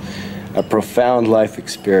 A profound life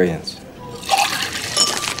experience.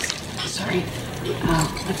 Sorry.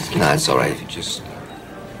 No, it's all right. You just...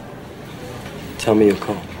 Tell me you'll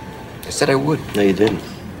call. I said I would. No, you didn't.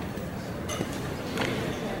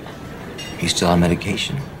 You still on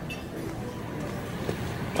medication?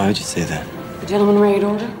 Why would you say that? The gentleman ready to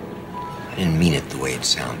order? I didn't mean it the way it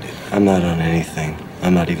sounded. I'm not on anything.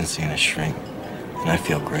 I'm not even seeing a shrink. And I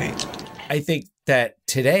feel great. I think that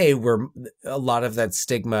today a lot of that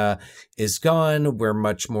stigma is gone. We're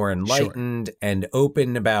much more enlightened and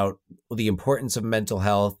open about the importance of mental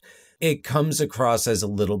health. It comes across as a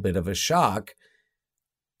little bit of a shock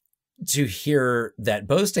to hear that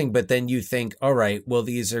boasting, but then you think, all right, well,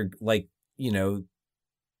 these are like,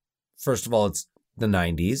 first of all, it's the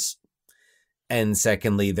 90s. And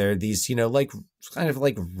secondly, they're these, like kind of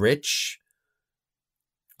like rich,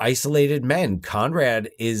 isolated men. Conrad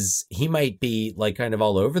he might be like kind of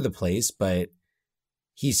all over the place, but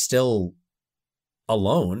he's still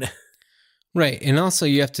alone. Right. And also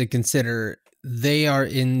you have to consider they are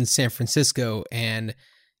in San Francisco and,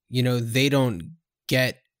 they don't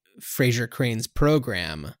get Fraser Crane's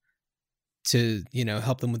program to,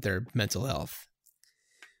 help them with their mental health.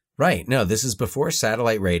 Right. No, this is before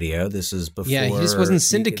satellite radio. This is before. Yeah, he just wasn't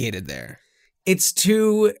syndicated there. It's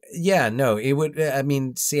too, no, it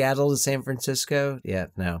would, Seattle to San Francisco. Yeah,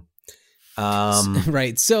 no.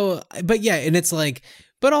 Right. So, but yeah, and it's like,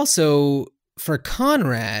 but also for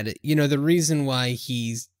Conrad, the reason why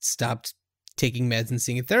he stopped taking meds and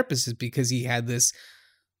seeing a therapist is because he had this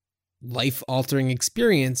life-altering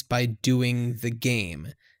experience by doing the game.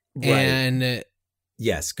 Right. And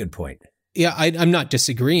yes, good point. Yeah, I'm not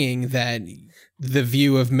disagreeing that the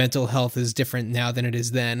view of mental health is different now than it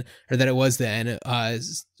is then, or that it was then.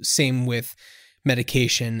 Same with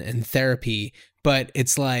medication and therapy. But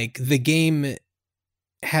it's like the game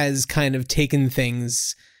has kind of taken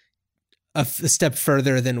things a step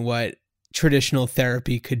further than what traditional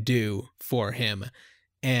therapy could do for him.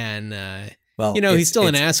 And, well, he's still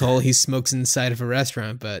an asshole. He smokes inside of a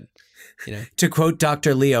restaurant, but, To quote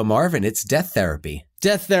Dr. Leo Marvin, it's death therapy.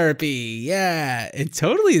 Death therapy. Yeah, it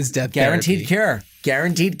totally is death Guaranteed therapy.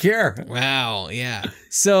 Guaranteed cure. Wow. Yeah.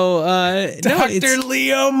 So, Dr.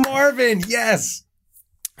 Leo Marvin. Yes.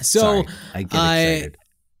 So Sorry, I get excited.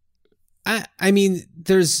 I mean,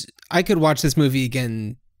 I could watch this movie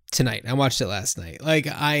again tonight. I watched it last night. Like,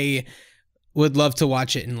 I would love to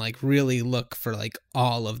watch it and like really look for like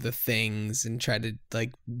all of the things and try to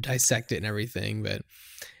like dissect it and everything. But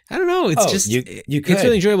I don't know. It's just you could. It's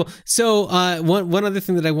really enjoyable. So one other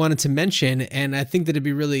thing that I wanted to mention, and I think that it'd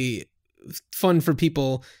be really fun for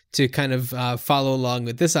people to kind of follow along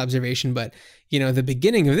with this observation. But the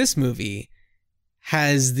beginning of this movie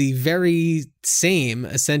has the very same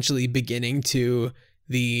essentially beginning to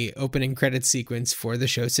the opening credit sequence for the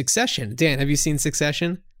show Succession. Dan, have you seen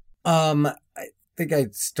Succession? I think I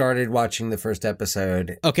started watching the first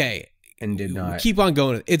episode. Okay. And did not. Keep on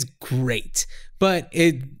going. It's great. But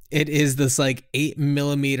it is this like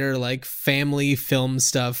 8mm like family film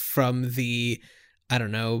stuff from the, I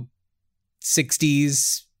don't know,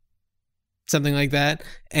 60s, something like that.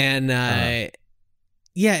 And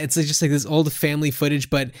yeah, it's just like this old family footage,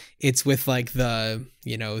 but it's with like the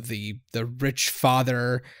rich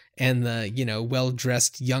father and the,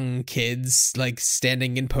 well-dressed young kids like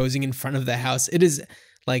standing and posing in front of the house. It is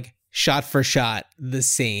like shot for shot the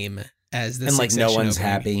same as the Succession no one's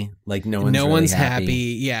opening. Happy. Like no one's really happy.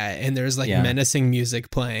 Yeah. And there's like menacing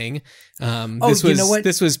music playing.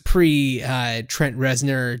 This was pre Trent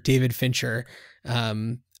Reznor, David Fincher. I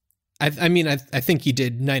mean, I think he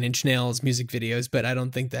did 9 Inch Nails music videos, but I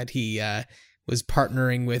don't think that he was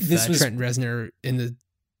partnering with Trent Reznor in the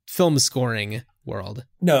film scoring world.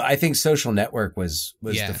 No, I think Social Network was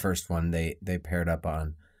the first one they paired up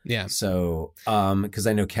on. Yeah. So, because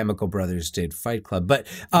I know Chemical Brothers did Fight Club, but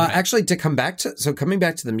actually coming back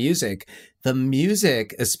to the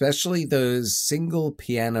music, especially those single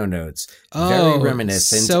piano notes, very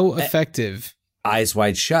reminiscent. So effective. Eyes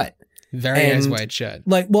Wide Shut. Very Eyes Wide Shut.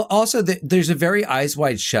 Like, well, also there's a very Eyes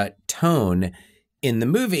Wide Shut tone in the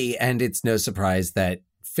movie, and it's no surprise that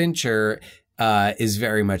Fincher is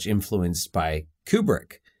very much influenced by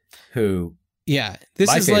Kubrick, who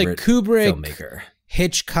this is like Kubrick, filmmaker.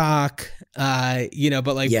 Hitchcock,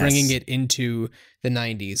 but like bringing it into the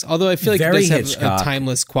 90s. Although I feel like very it does Hitchcock. have a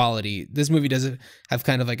timeless quality. This movie does have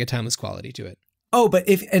kind of like a timeless quality to it. Oh, but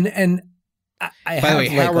by the way,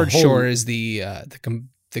 Howard Shore is the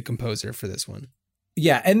composer for this one.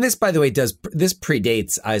 Yeah, and this, by the way, this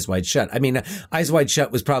predates Eyes Wide Shut. I mean, Eyes Wide Shut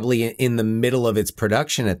was probably in the middle of its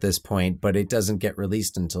production at this point, but it doesn't get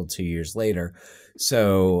released until 2 years later.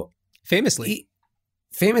 So famously,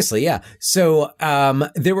 yeah. So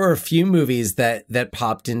there were a few movies that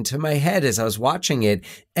popped into my head as I was watching it,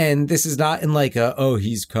 and this is not in like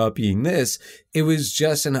he's copying this. It was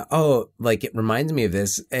just it reminds me of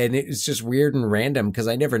this, and it was just weird and random because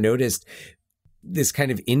I never noticed this kind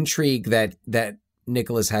of intrigue that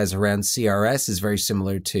Nicholas has around CRS is very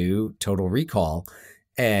similar to Total Recall.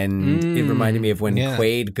 And it reminded me of when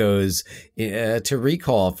Quaid goes to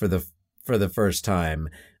Recall for the first time.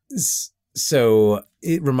 So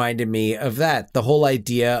it reminded me of that. The whole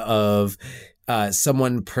idea of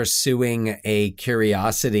someone pursuing a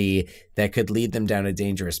curiosity that could lead them down a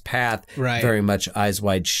dangerous path, very much Eyes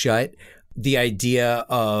Wide Shut. The idea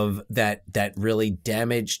of that really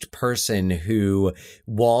damaged person who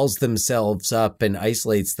walls themselves up and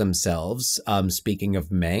isolates themselves. Speaking of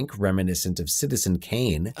Mank, reminiscent of Citizen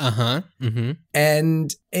Kane. Mm-hmm.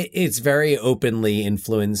 And it's very openly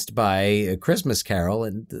influenced by A Christmas Carol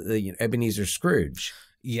and Ebenezer Scrooge.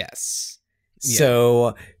 Yes.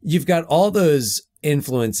 So you've got all those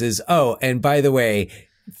influences. Oh, and by the way,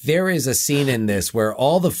 there is a scene in this where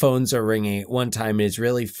all the phones are ringing at one time and it's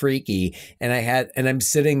really freaky. And I'm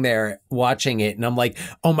sitting there watching it and I'm like,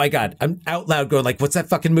 oh my God, I'm out loud going like, what's that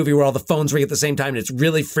fucking movie where all the phones ring at the same time and it's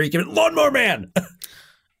really freaky? Lawnmower Man.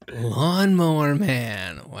 Lawnmower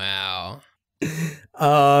Man. Wow.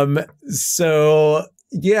 So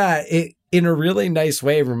yeah, it in a really nice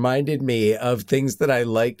way reminded me of things that I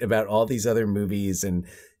liked about all these other movies and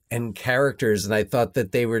characters. And I thought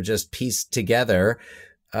that they were just pieced together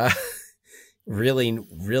really,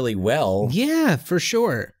 really well. Yeah, for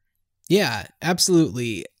sure. Yeah,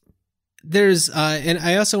 absolutely. There's, and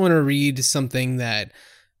I also want to read something that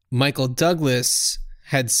Michael Douglas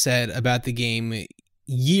had said about the game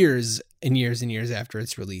years and years and years after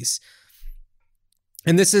its release.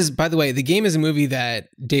 And this is, by the way, the game is a movie that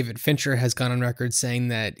David Fincher has gone on record saying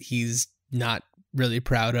that he's not really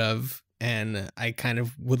proud of. And I kind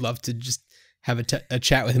of would love to just have a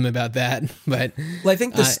chat with him about that. But well, I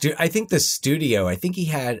think the studio. I think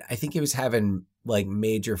he was having like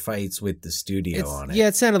major fights with the studio on it. Yeah,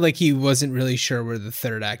 it sounded like he wasn't really sure where the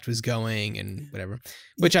third act was going and whatever,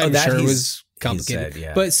 which I'm sure was complicated. Said,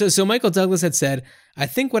 yeah. But so Michael Douglas had said, I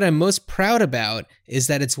think what I'm most proud about is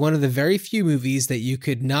that it's one of the very few movies that you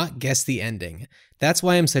could not guess the ending. That's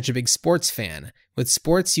why I'm such a big sports fan. With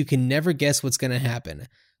sports, you can never guess what's going to happen.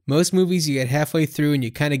 Most movies, you get halfway through and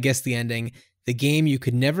you kind of guess the ending. The game, you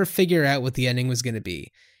could never figure out what the ending was going to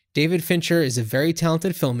be. David Fincher is a very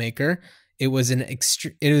talented filmmaker. It was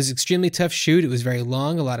extremely tough shoot. It was very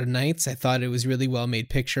long, a lot of nights. I thought it was really well made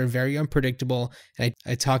picture, very unpredictable. And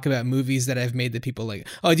I talk about movies that I've made that people like.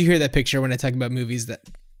 Oh, do you hear that picture when I talk about movies that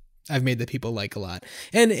I've made that people like a lot?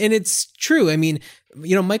 And it's true. I mean,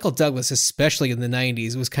 Michael Douglas, especially in the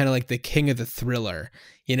 90s, was kind of like the king of the thriller.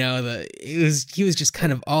 He was just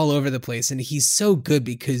kind of all over the place, and he's so good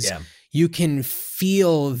because you can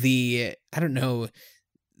feel the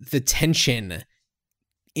tension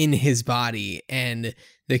in his body and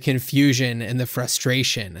the confusion and the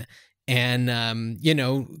frustration. And,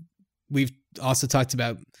 we've also talked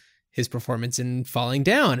about his performance in Falling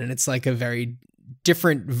Down, and it's like a very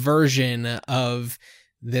different version of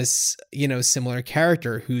this, similar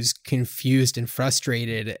character who's confused and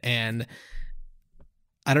frustrated and,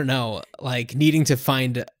 I don't know, like needing to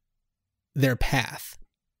find their path.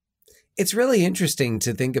 It's really interesting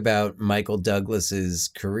to think about Michael Douglas's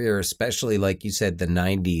career, especially like you said, the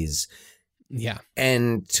 90s. Yeah.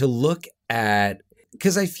 And to look at,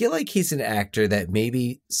 because I feel like he's an actor that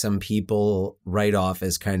maybe some people write off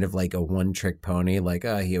as kind of like a one-trick pony, like,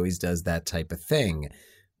 oh, he always does that type of thing.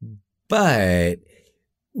 But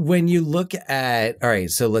when you look at, all right,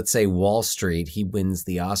 so let's say Wall Street, he wins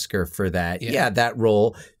the Oscar for that. Yeah, that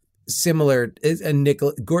role. Similar,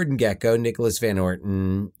 Gordon Gekko, Nicholas Van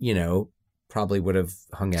Orton, probably would have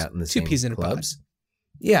hung out in the same peas in clubs.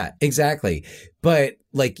 Yeah, exactly. But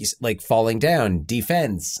like Falling Down,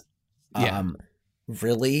 Defense,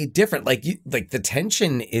 really different. Like the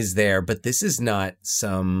tension is there, but this is not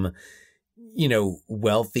some,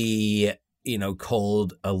 wealthy,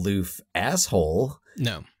 cold, aloof asshole.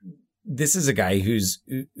 No, this is a guy who's,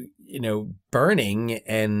 burning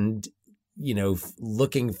and,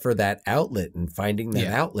 looking for that outlet and finding that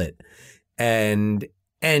outlet. And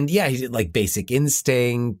yeah, he did like Basic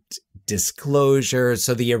Instinct, Disclosure.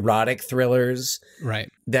 So the erotic thrillers, right?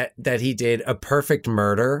 That he did, A Perfect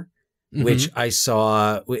Murder, which I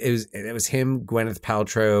saw. It was him, Gwyneth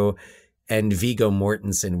Paltrow, and Viggo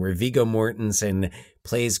Mortensen, where Viggo Mortensen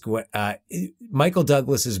plays Michael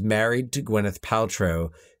Douglas is married to Gwyneth Paltrow,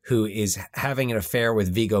 who is having an affair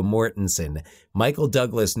with Viggo Mortensen. Michael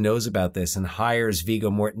Douglas knows about this and hires Viggo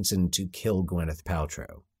Mortensen to kill Gwyneth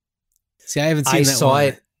Paltrow. See, I haven't seen that. Saw one.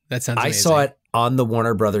 it. That sounds amazing. I saw it on the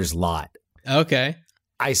Warner Brothers lot. Okay.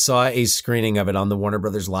 I saw a screening of it on the Warner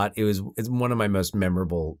Brothers lot. It's one of my most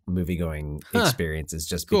memorable movie-going experiences,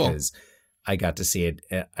 just because I got to see it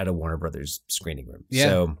at a Warner Brothers screening room. Yeah.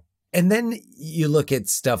 So, and then you look at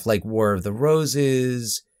stuff like War of the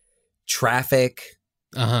Roses, Traffic,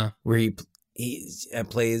 where he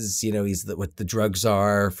plays, he's what the drugs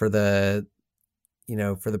are for the,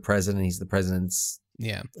 for the president. He's the president's.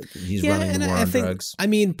 Yeah. He's running the war on drugs. I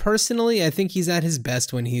mean, personally, I think he's at his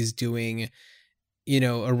best when he's doing,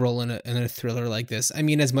 a role in a thriller like this. I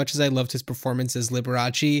mean, as much as I loved his performance as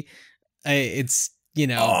Liberace, it's,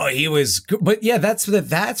 Oh, he was, but yeah, that's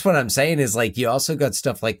what I'm saying is like, you also got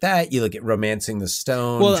stuff like that. You look at Romancing the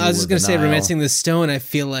Stone. Well, I was just going to say Romancing the Stone. I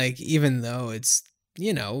feel like even though it's,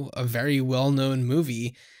 a very well-known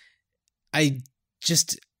movie,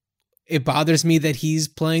 it bothers me that he's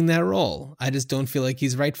playing that role. I just don't feel like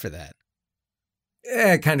he's right for that.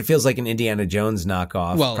 Yeah, it kind of feels like an Indiana Jones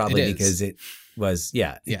knockoff. Well, probably because it was,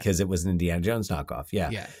 because it was an Indiana Jones knockoff.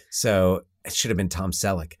 Yeah. So it should have been Tom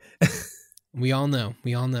Selleck. We all know.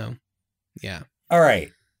 Yeah. All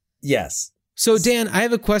right. Yes. So Dan, I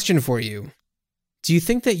have a question for you. Do you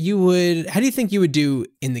think that how do you think you would do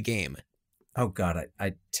in the game? Oh God,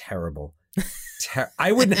 I terrible.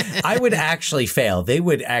 I would actually fail. They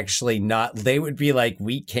would actually not. They would be like,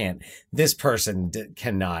 we can't. This person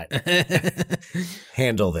cannot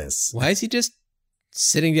handle this. Why is he just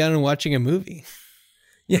sitting down and watching a movie?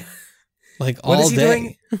 Yeah, like all day.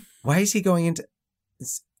 Doing? Why is he going into?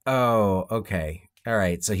 Oh, okay, all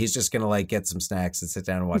right. So he's just gonna like get some snacks and sit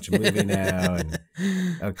down and watch a movie now. And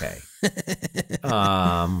okay,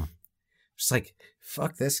 just like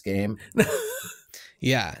fuck this game.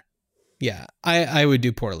 Yeah. Yeah, I would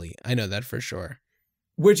do poorly. I know that for sure.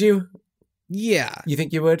 Would you? Yeah. You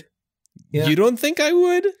think you would? Yeah. You don't think I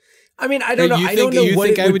would? I mean, I don't know. I don't know you what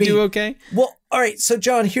think it I would be. do okay? Well, all right. So,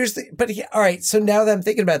 John, all right. So now that I'm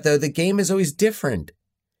thinking about it, though, the game is always different.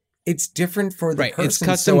 It's different for the person. It's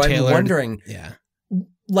custom tailored. I'm wondering, yeah,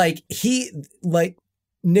 like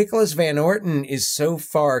Nicholas Van Orton is so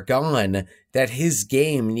far gone that his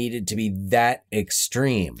game needed to be that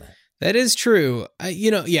extreme. That is true.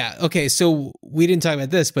 Yeah. Okay. So we didn't talk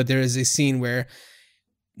about this, but there is a scene where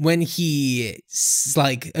when he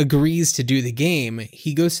like agrees to do the game,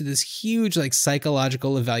 he goes to this huge like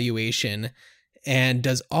psychological evaluation and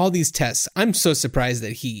does all these tests. I'm so surprised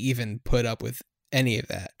that he even put up with any of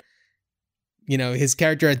that. You know, his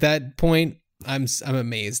character at that point, I'm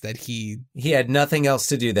amazed that he had nothing else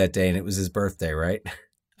to do that day, and it was his birthday, right?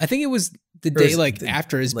 I think it was the day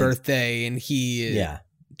after his birthday, and he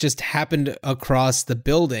just happened across the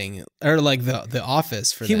building or like the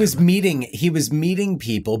office for he them. was meeting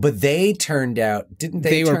people, but they turned out, didn't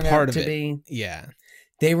they? They were turn part out of to it. Be? Yeah,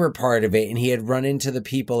 they were part of it, and he had run into the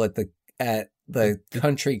people at the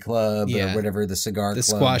country club or whatever, the cigar club,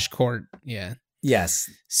 squash court. Yeah. Yes.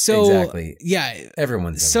 So exactly. Yeah,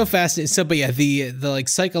 everyone's so fascinating. So, but yeah, the like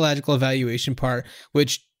psychological evaluation part,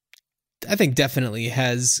 which I think definitely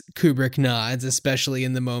has Kubrick nods, especially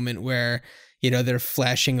in the moment where, you know, they're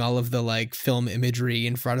flashing all of the like film imagery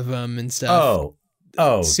in front of them and stuff.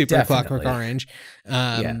 Oh, super definitely. Clockwork Orange.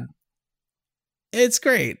 It's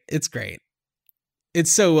great. It's great.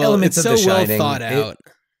 It's so well. Elements it's of so The well Shining. thought out.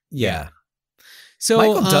 Yeah. So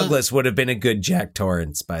Michael Douglas would have been a good Jack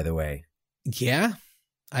Torrance, by the way. Yeah,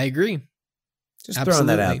 I agree. Just throwing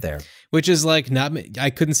that out there. Which is like I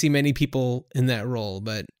couldn't see many people in that role,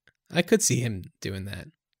 but I could see him doing that.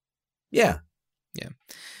 Yeah. Yeah.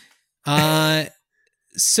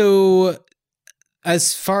 So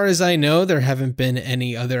as far as I know, there haven't been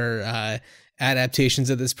any other adaptations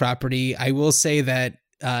of this property. I will say that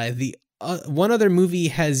the one other movie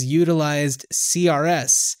has utilized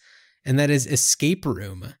CRS, and that is Escape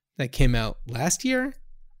Room, that came out last year,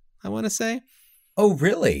 I want to say. Oh,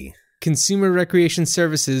 really? Consumer Recreation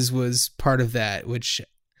Services was part of that, which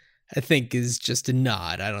I think is just a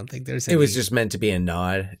nod. I don't think there's any... It was just meant to be a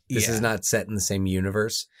nod. This Yeah. is not set in the same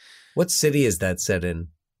universe. What city is that set in?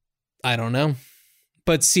 I don't know.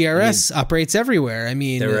 But CRS operates everywhere. I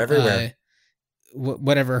mean, they're everywhere.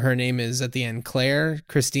 Whatever her name is at the end,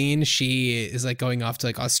 Christine, she is like going off to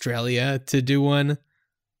like Australia to do one.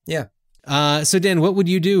 Yeah. So Dan, what would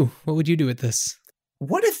you do? What would you do with this?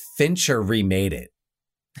 What if Fincher remade it?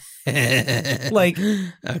 Like,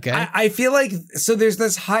 okay. I feel like, so there's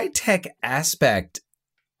this high-tech aspect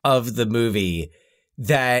of the movie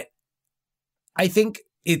that I think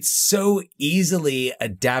it's so easily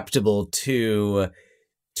adaptable to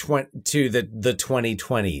the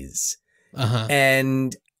 2020s. Uh-huh.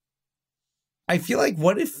 And I feel like,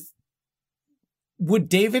 would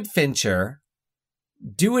David Fincher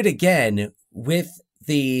do it again with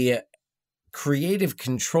the creative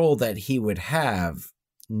control that he would have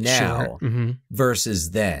now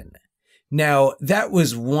versus then? Now, that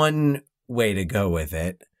was one way to go with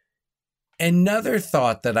it. Another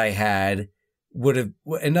thought that I had would have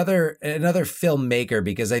another filmmaker,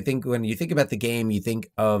 because I think when you think about the game, you think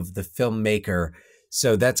of the filmmaker.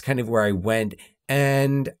 So that's kind of where I went.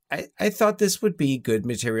 And I thought this would be good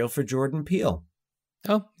material for Jordan Peele.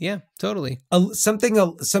 Oh, yeah, totally. Something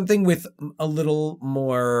with a little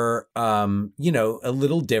more, a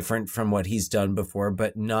little different from what he's done before,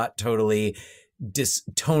 but not totally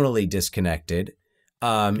tonally disconnected.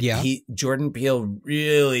 Jordan Peele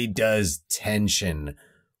really does tension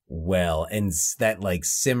well, and that like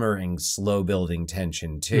simmering, slow building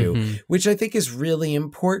tension too, which I think is really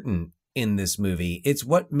important in this movie. It's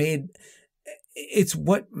what made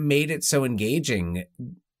it so engaging.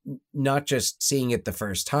 Not just seeing it the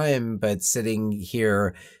first time, but sitting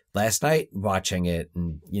here last night watching it,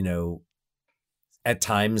 and, at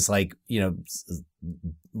times, like,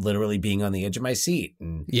 literally being on the edge of my seat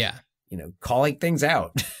and, calling things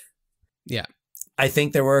out. Yeah. I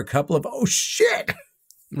think there were a couple of, oh shit.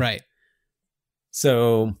 Right.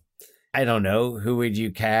 So I don't know. Who would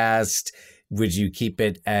you cast? Would you keep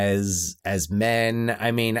it as men?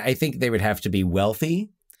 I mean, I think they would have to be wealthy.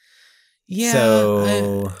 Yeah,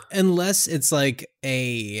 so unless it's like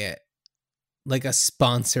a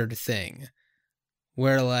sponsored thing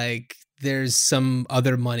where like there's some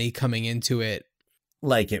other money coming into it,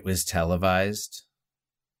 like it was televised.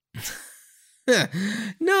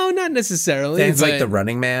 No, not necessarily. It's like The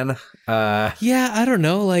Running Man. Yeah, I don't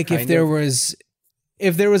know. Like if there was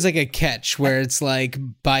like a catch where it's like,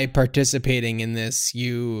 by participating in this,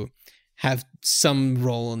 you have some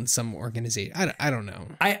role in some organization. I don't know.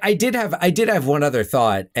 I did have one other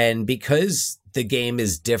thought, and because the game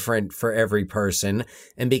is different for every person.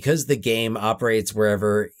 And because the game operates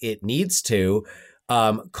wherever it needs to,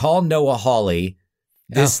 call Noah Hawley.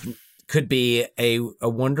 This could be a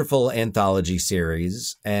wonderful anthology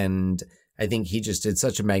series. And I think he just did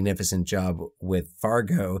such a magnificent job with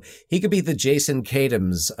Fargo. He could be the Jason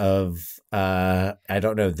Katims of, I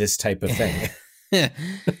don't know, this type of thing.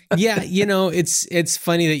 Yeah, you know, it's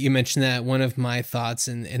funny that you mentioned that. One of my thoughts,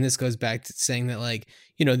 and this goes back to saying that, like,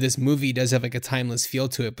 you know, this movie does have like a timeless feel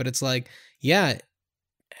to it, but it's like, yeah,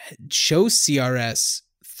 show CRS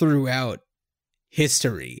throughout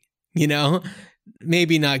history, you know,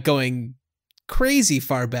 maybe not going crazy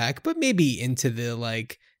far back, but maybe into the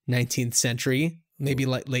like 19th century, maybe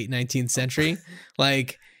like late 19th century,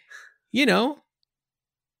 like, you know.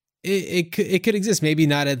 It could exist, maybe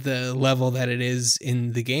not at the level that it is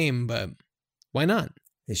in the game, but why not?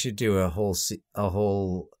 They should do a whole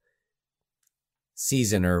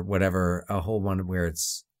season or whatever, a whole one where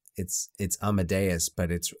it's Amadeus,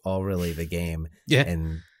 but it's all really the game. Yeah,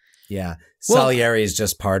 and yeah, Salieri is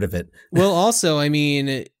just part of it. Well, also, I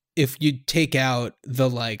mean, if you take out the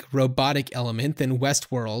like robotic element, then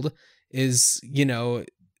Westworld is, you know,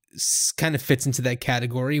 kind of fits into that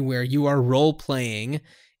category where you are role playing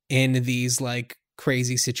in these like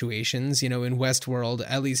crazy situations. You know, in Westworld,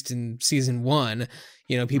 at least in season 1,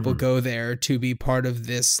 you know, people go there to be part of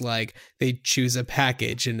this, like they choose a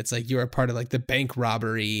package and it's like you're a part of like the bank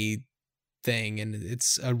robbery thing, and it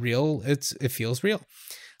feels real.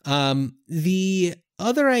 The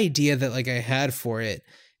other idea that like I had for it,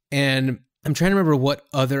 and I'm trying to remember what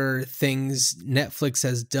other things Netflix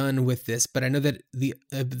has done with this, but I know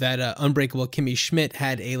that Unbreakable Kimmy Schmidt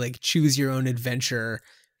had a like choose your own adventure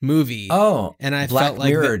movie. Oh, and I Black felt like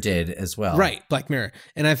Mirror did as well. Right, Black Mirror.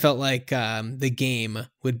 And I felt like the game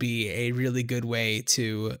would be a really good way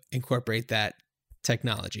to incorporate that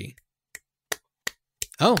technology.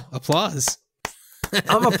 Oh, applause.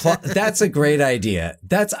 That's a great idea.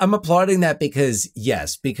 I'm applauding that because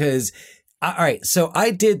all right, so I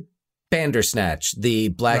did Bandersnatch, the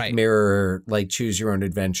Black Mirror like choose your own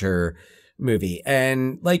adventure movie,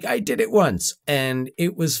 and like I did it once and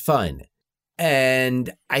it was fun.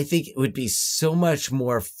 And I think it would be so much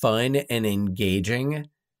more fun and engaging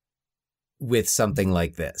with something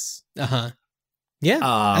like this. Yeah,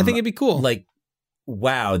 I think it'd be cool. Like,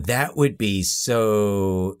 wow, that would be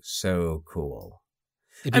so cool.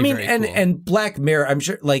 I mean, and Black Mirror, I'm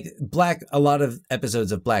sure like a lot of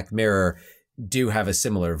episodes of Black Mirror do have a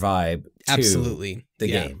similar vibe to absolutely the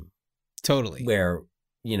game. Totally. Where,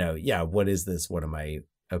 you know, yeah, what is this? What am I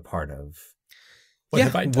a part of? What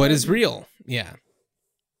have I done? What is real? Yeah.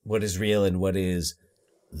 What is real and what is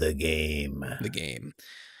the game? The game.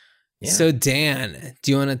 Yeah. So, Dan,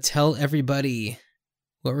 do you want to tell everybody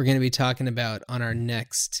what we're going to be talking about on our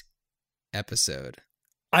next episode?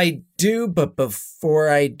 I do, but before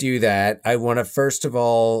I do that, I want to first of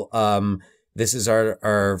all, this is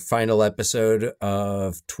our final episode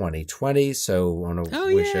of 2020, so I want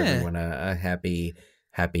to wish everyone a happy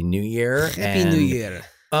New Year. Happy New Year.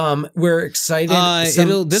 We're excited.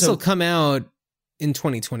 This will come out in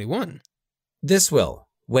 2021. This will.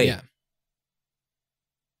 Wait. Yeah.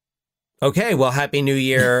 Okay, well, Happy New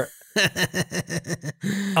Year.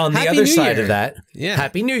 On the other side of that, yeah.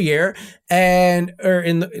 Happy New Year, or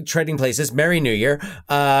in the Trading Places, Merry New Year.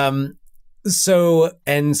 So,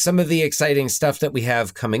 and some of the exciting stuff that we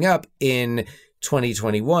have coming up in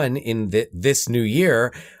 2021 in this new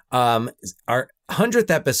year, our 100th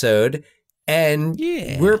episode, and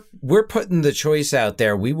we're putting the choice out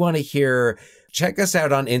there. We want to hear. Check us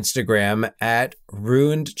out on Instagram at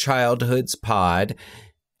Ruined Childhoods Pod,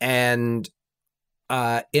 and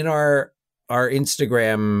in our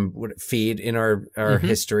Instagram feed, in our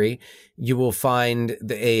history, you will find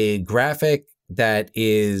a graphic that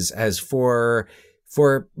has four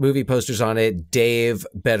movie posters on it: Dave,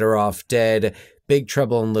 Better Off Dead, Big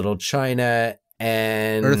Trouble in Little China,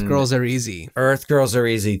 and Earth Girls Are Easy. Earth Girls Are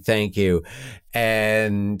Easy. Thank you.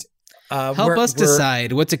 And help us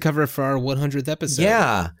decide what to cover for our 100th episode.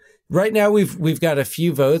 Yeah. Right now we've got a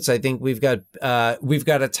few votes. I think we've got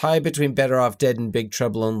a tie between Better Off Dead and Big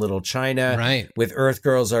Trouble in Little China. Right. With Earth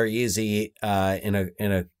Girls Are Easy in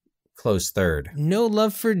a close third. No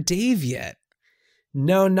love for Dave yet.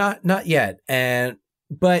 No, not yet.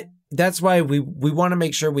 But that's why we want to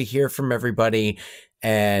make sure we hear from everybody,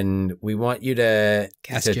 and we want you to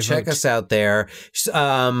check us out there.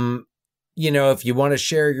 You know, if you want to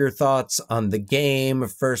share your thoughts on the game,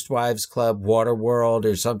 First Wives Club, Waterworld,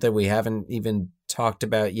 or something we haven't even talked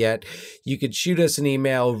about yet, you could shoot us an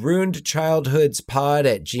email,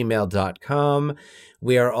 ruinedchildhoodspod@gmail.com.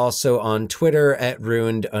 We are also on Twitter at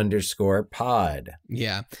ruined_pod.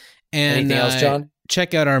 Yeah. And anything else, John?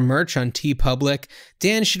 Check out our merch on TeePublic.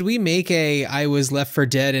 Dan, should we make a I was left for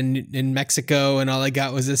dead in Mexico and all I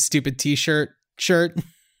got was this stupid t-shirt shirt?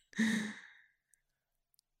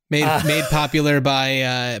 Made popular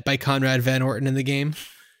by Conrad Van Orton in the game.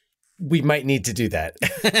 We might need to do that.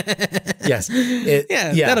 Yes.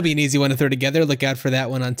 Yeah, that'll be an easy one to throw together. Look out for that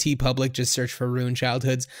one on TeePublic. Just search for Ruined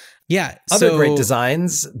Childhoods. Yeah. Other great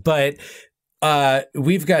designs, but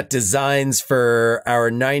we've got designs for our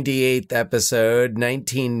 98th episode,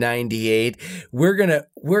 1998. We're going to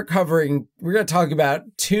talk about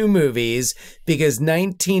two movies because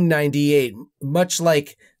 1998, much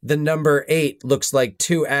like the number 8 looks like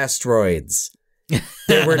two asteroids.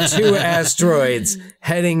 There were two asteroids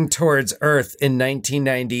heading towards Earth in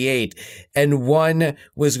 1998, and one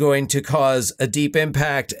was going to cause a deep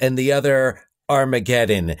impact and the other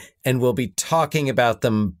Armageddon, and we'll be talking about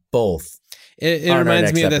them both. It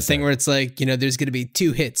reminds me of that thing where it's like, there's going to be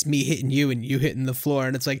 2 hits, me hitting you and you hitting the floor,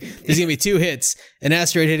 and it's like, there's going to be 2 hits, an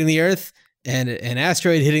asteroid hitting the Earth and an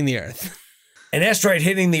asteroid hitting the Earth. An asteroid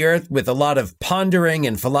hitting the Earth with a lot of pondering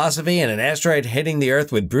and philosophy, and an asteroid hitting the Earth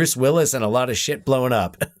with Bruce Willis and a lot of shit blowing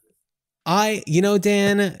up.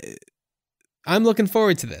 Dan, I'm looking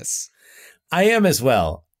forward to this. I am as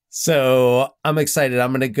well. So I'm excited.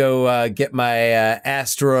 I'm going to go get my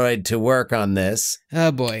asteroid to work on this.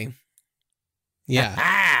 Oh, boy.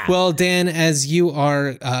 Yeah. Well, Dan, as you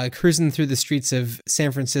are cruising through the streets of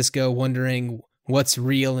San Francisco, wondering what's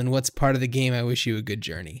real and what's part of the game, I wish you a good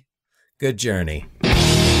journey. Good journey.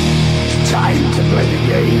 Time to play the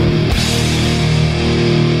game.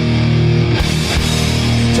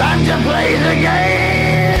 Time to play the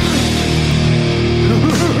game.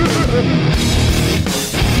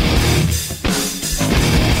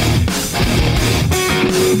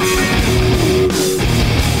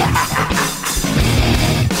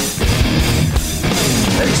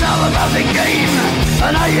 It's all about the game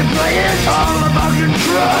and how you play it. All about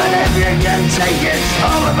control and if you can take it.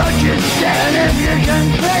 All about your debt and if you can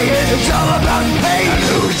pay it. It's all about pain and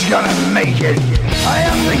who's gonna make it. I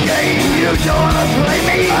am the game, you don't wanna play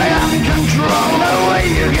me. I am control, no way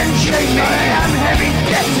you can shake me. I am heavy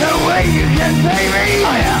debt, no way you can pay me.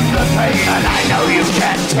 I am the pain and I know you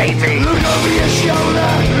can't take me. Look over your shoulder,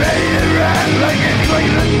 ready to run like a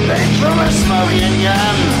Cleveland bitch from a smoking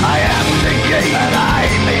gun. I am the game and I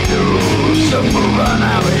may lose. So move on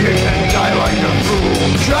out, you can die like a fool.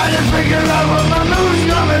 Trying to figure out what my move's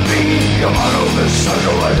gonna be. Come on over,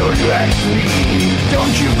 sucker, why don't you ask me?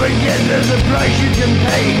 Don't you forget there's a price you can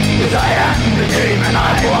pay. Cause I am the game and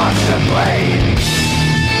I want to play.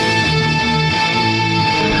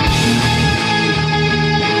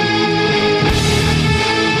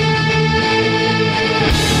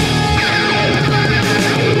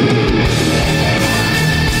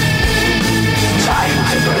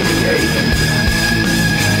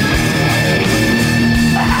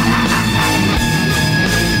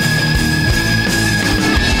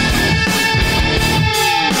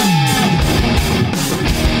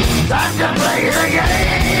 Time to play the game.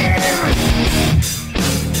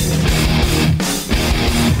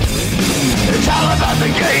 It's all about the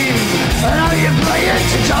game and how you play it.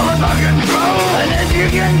 It's all about control and if you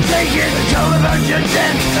can take it. It's all about your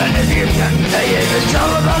debt and if you can pay it. It's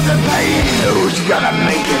all about the pain. Who's gonna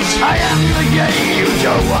make it? I am the game. You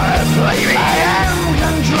don't wanna play me. I am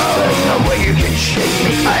control. There's no way you can shake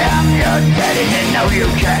me. I am your debt and you know you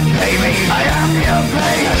can't pay me. I am your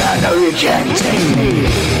pain and I know you can't take me.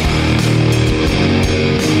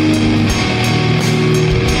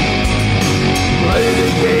 Play the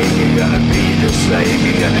game, you're gonna be the same.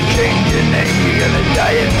 You're gonna change your name, you're gonna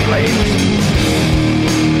die in flames.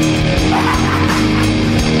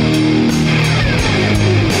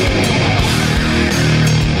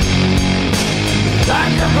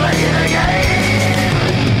 Time to play the game.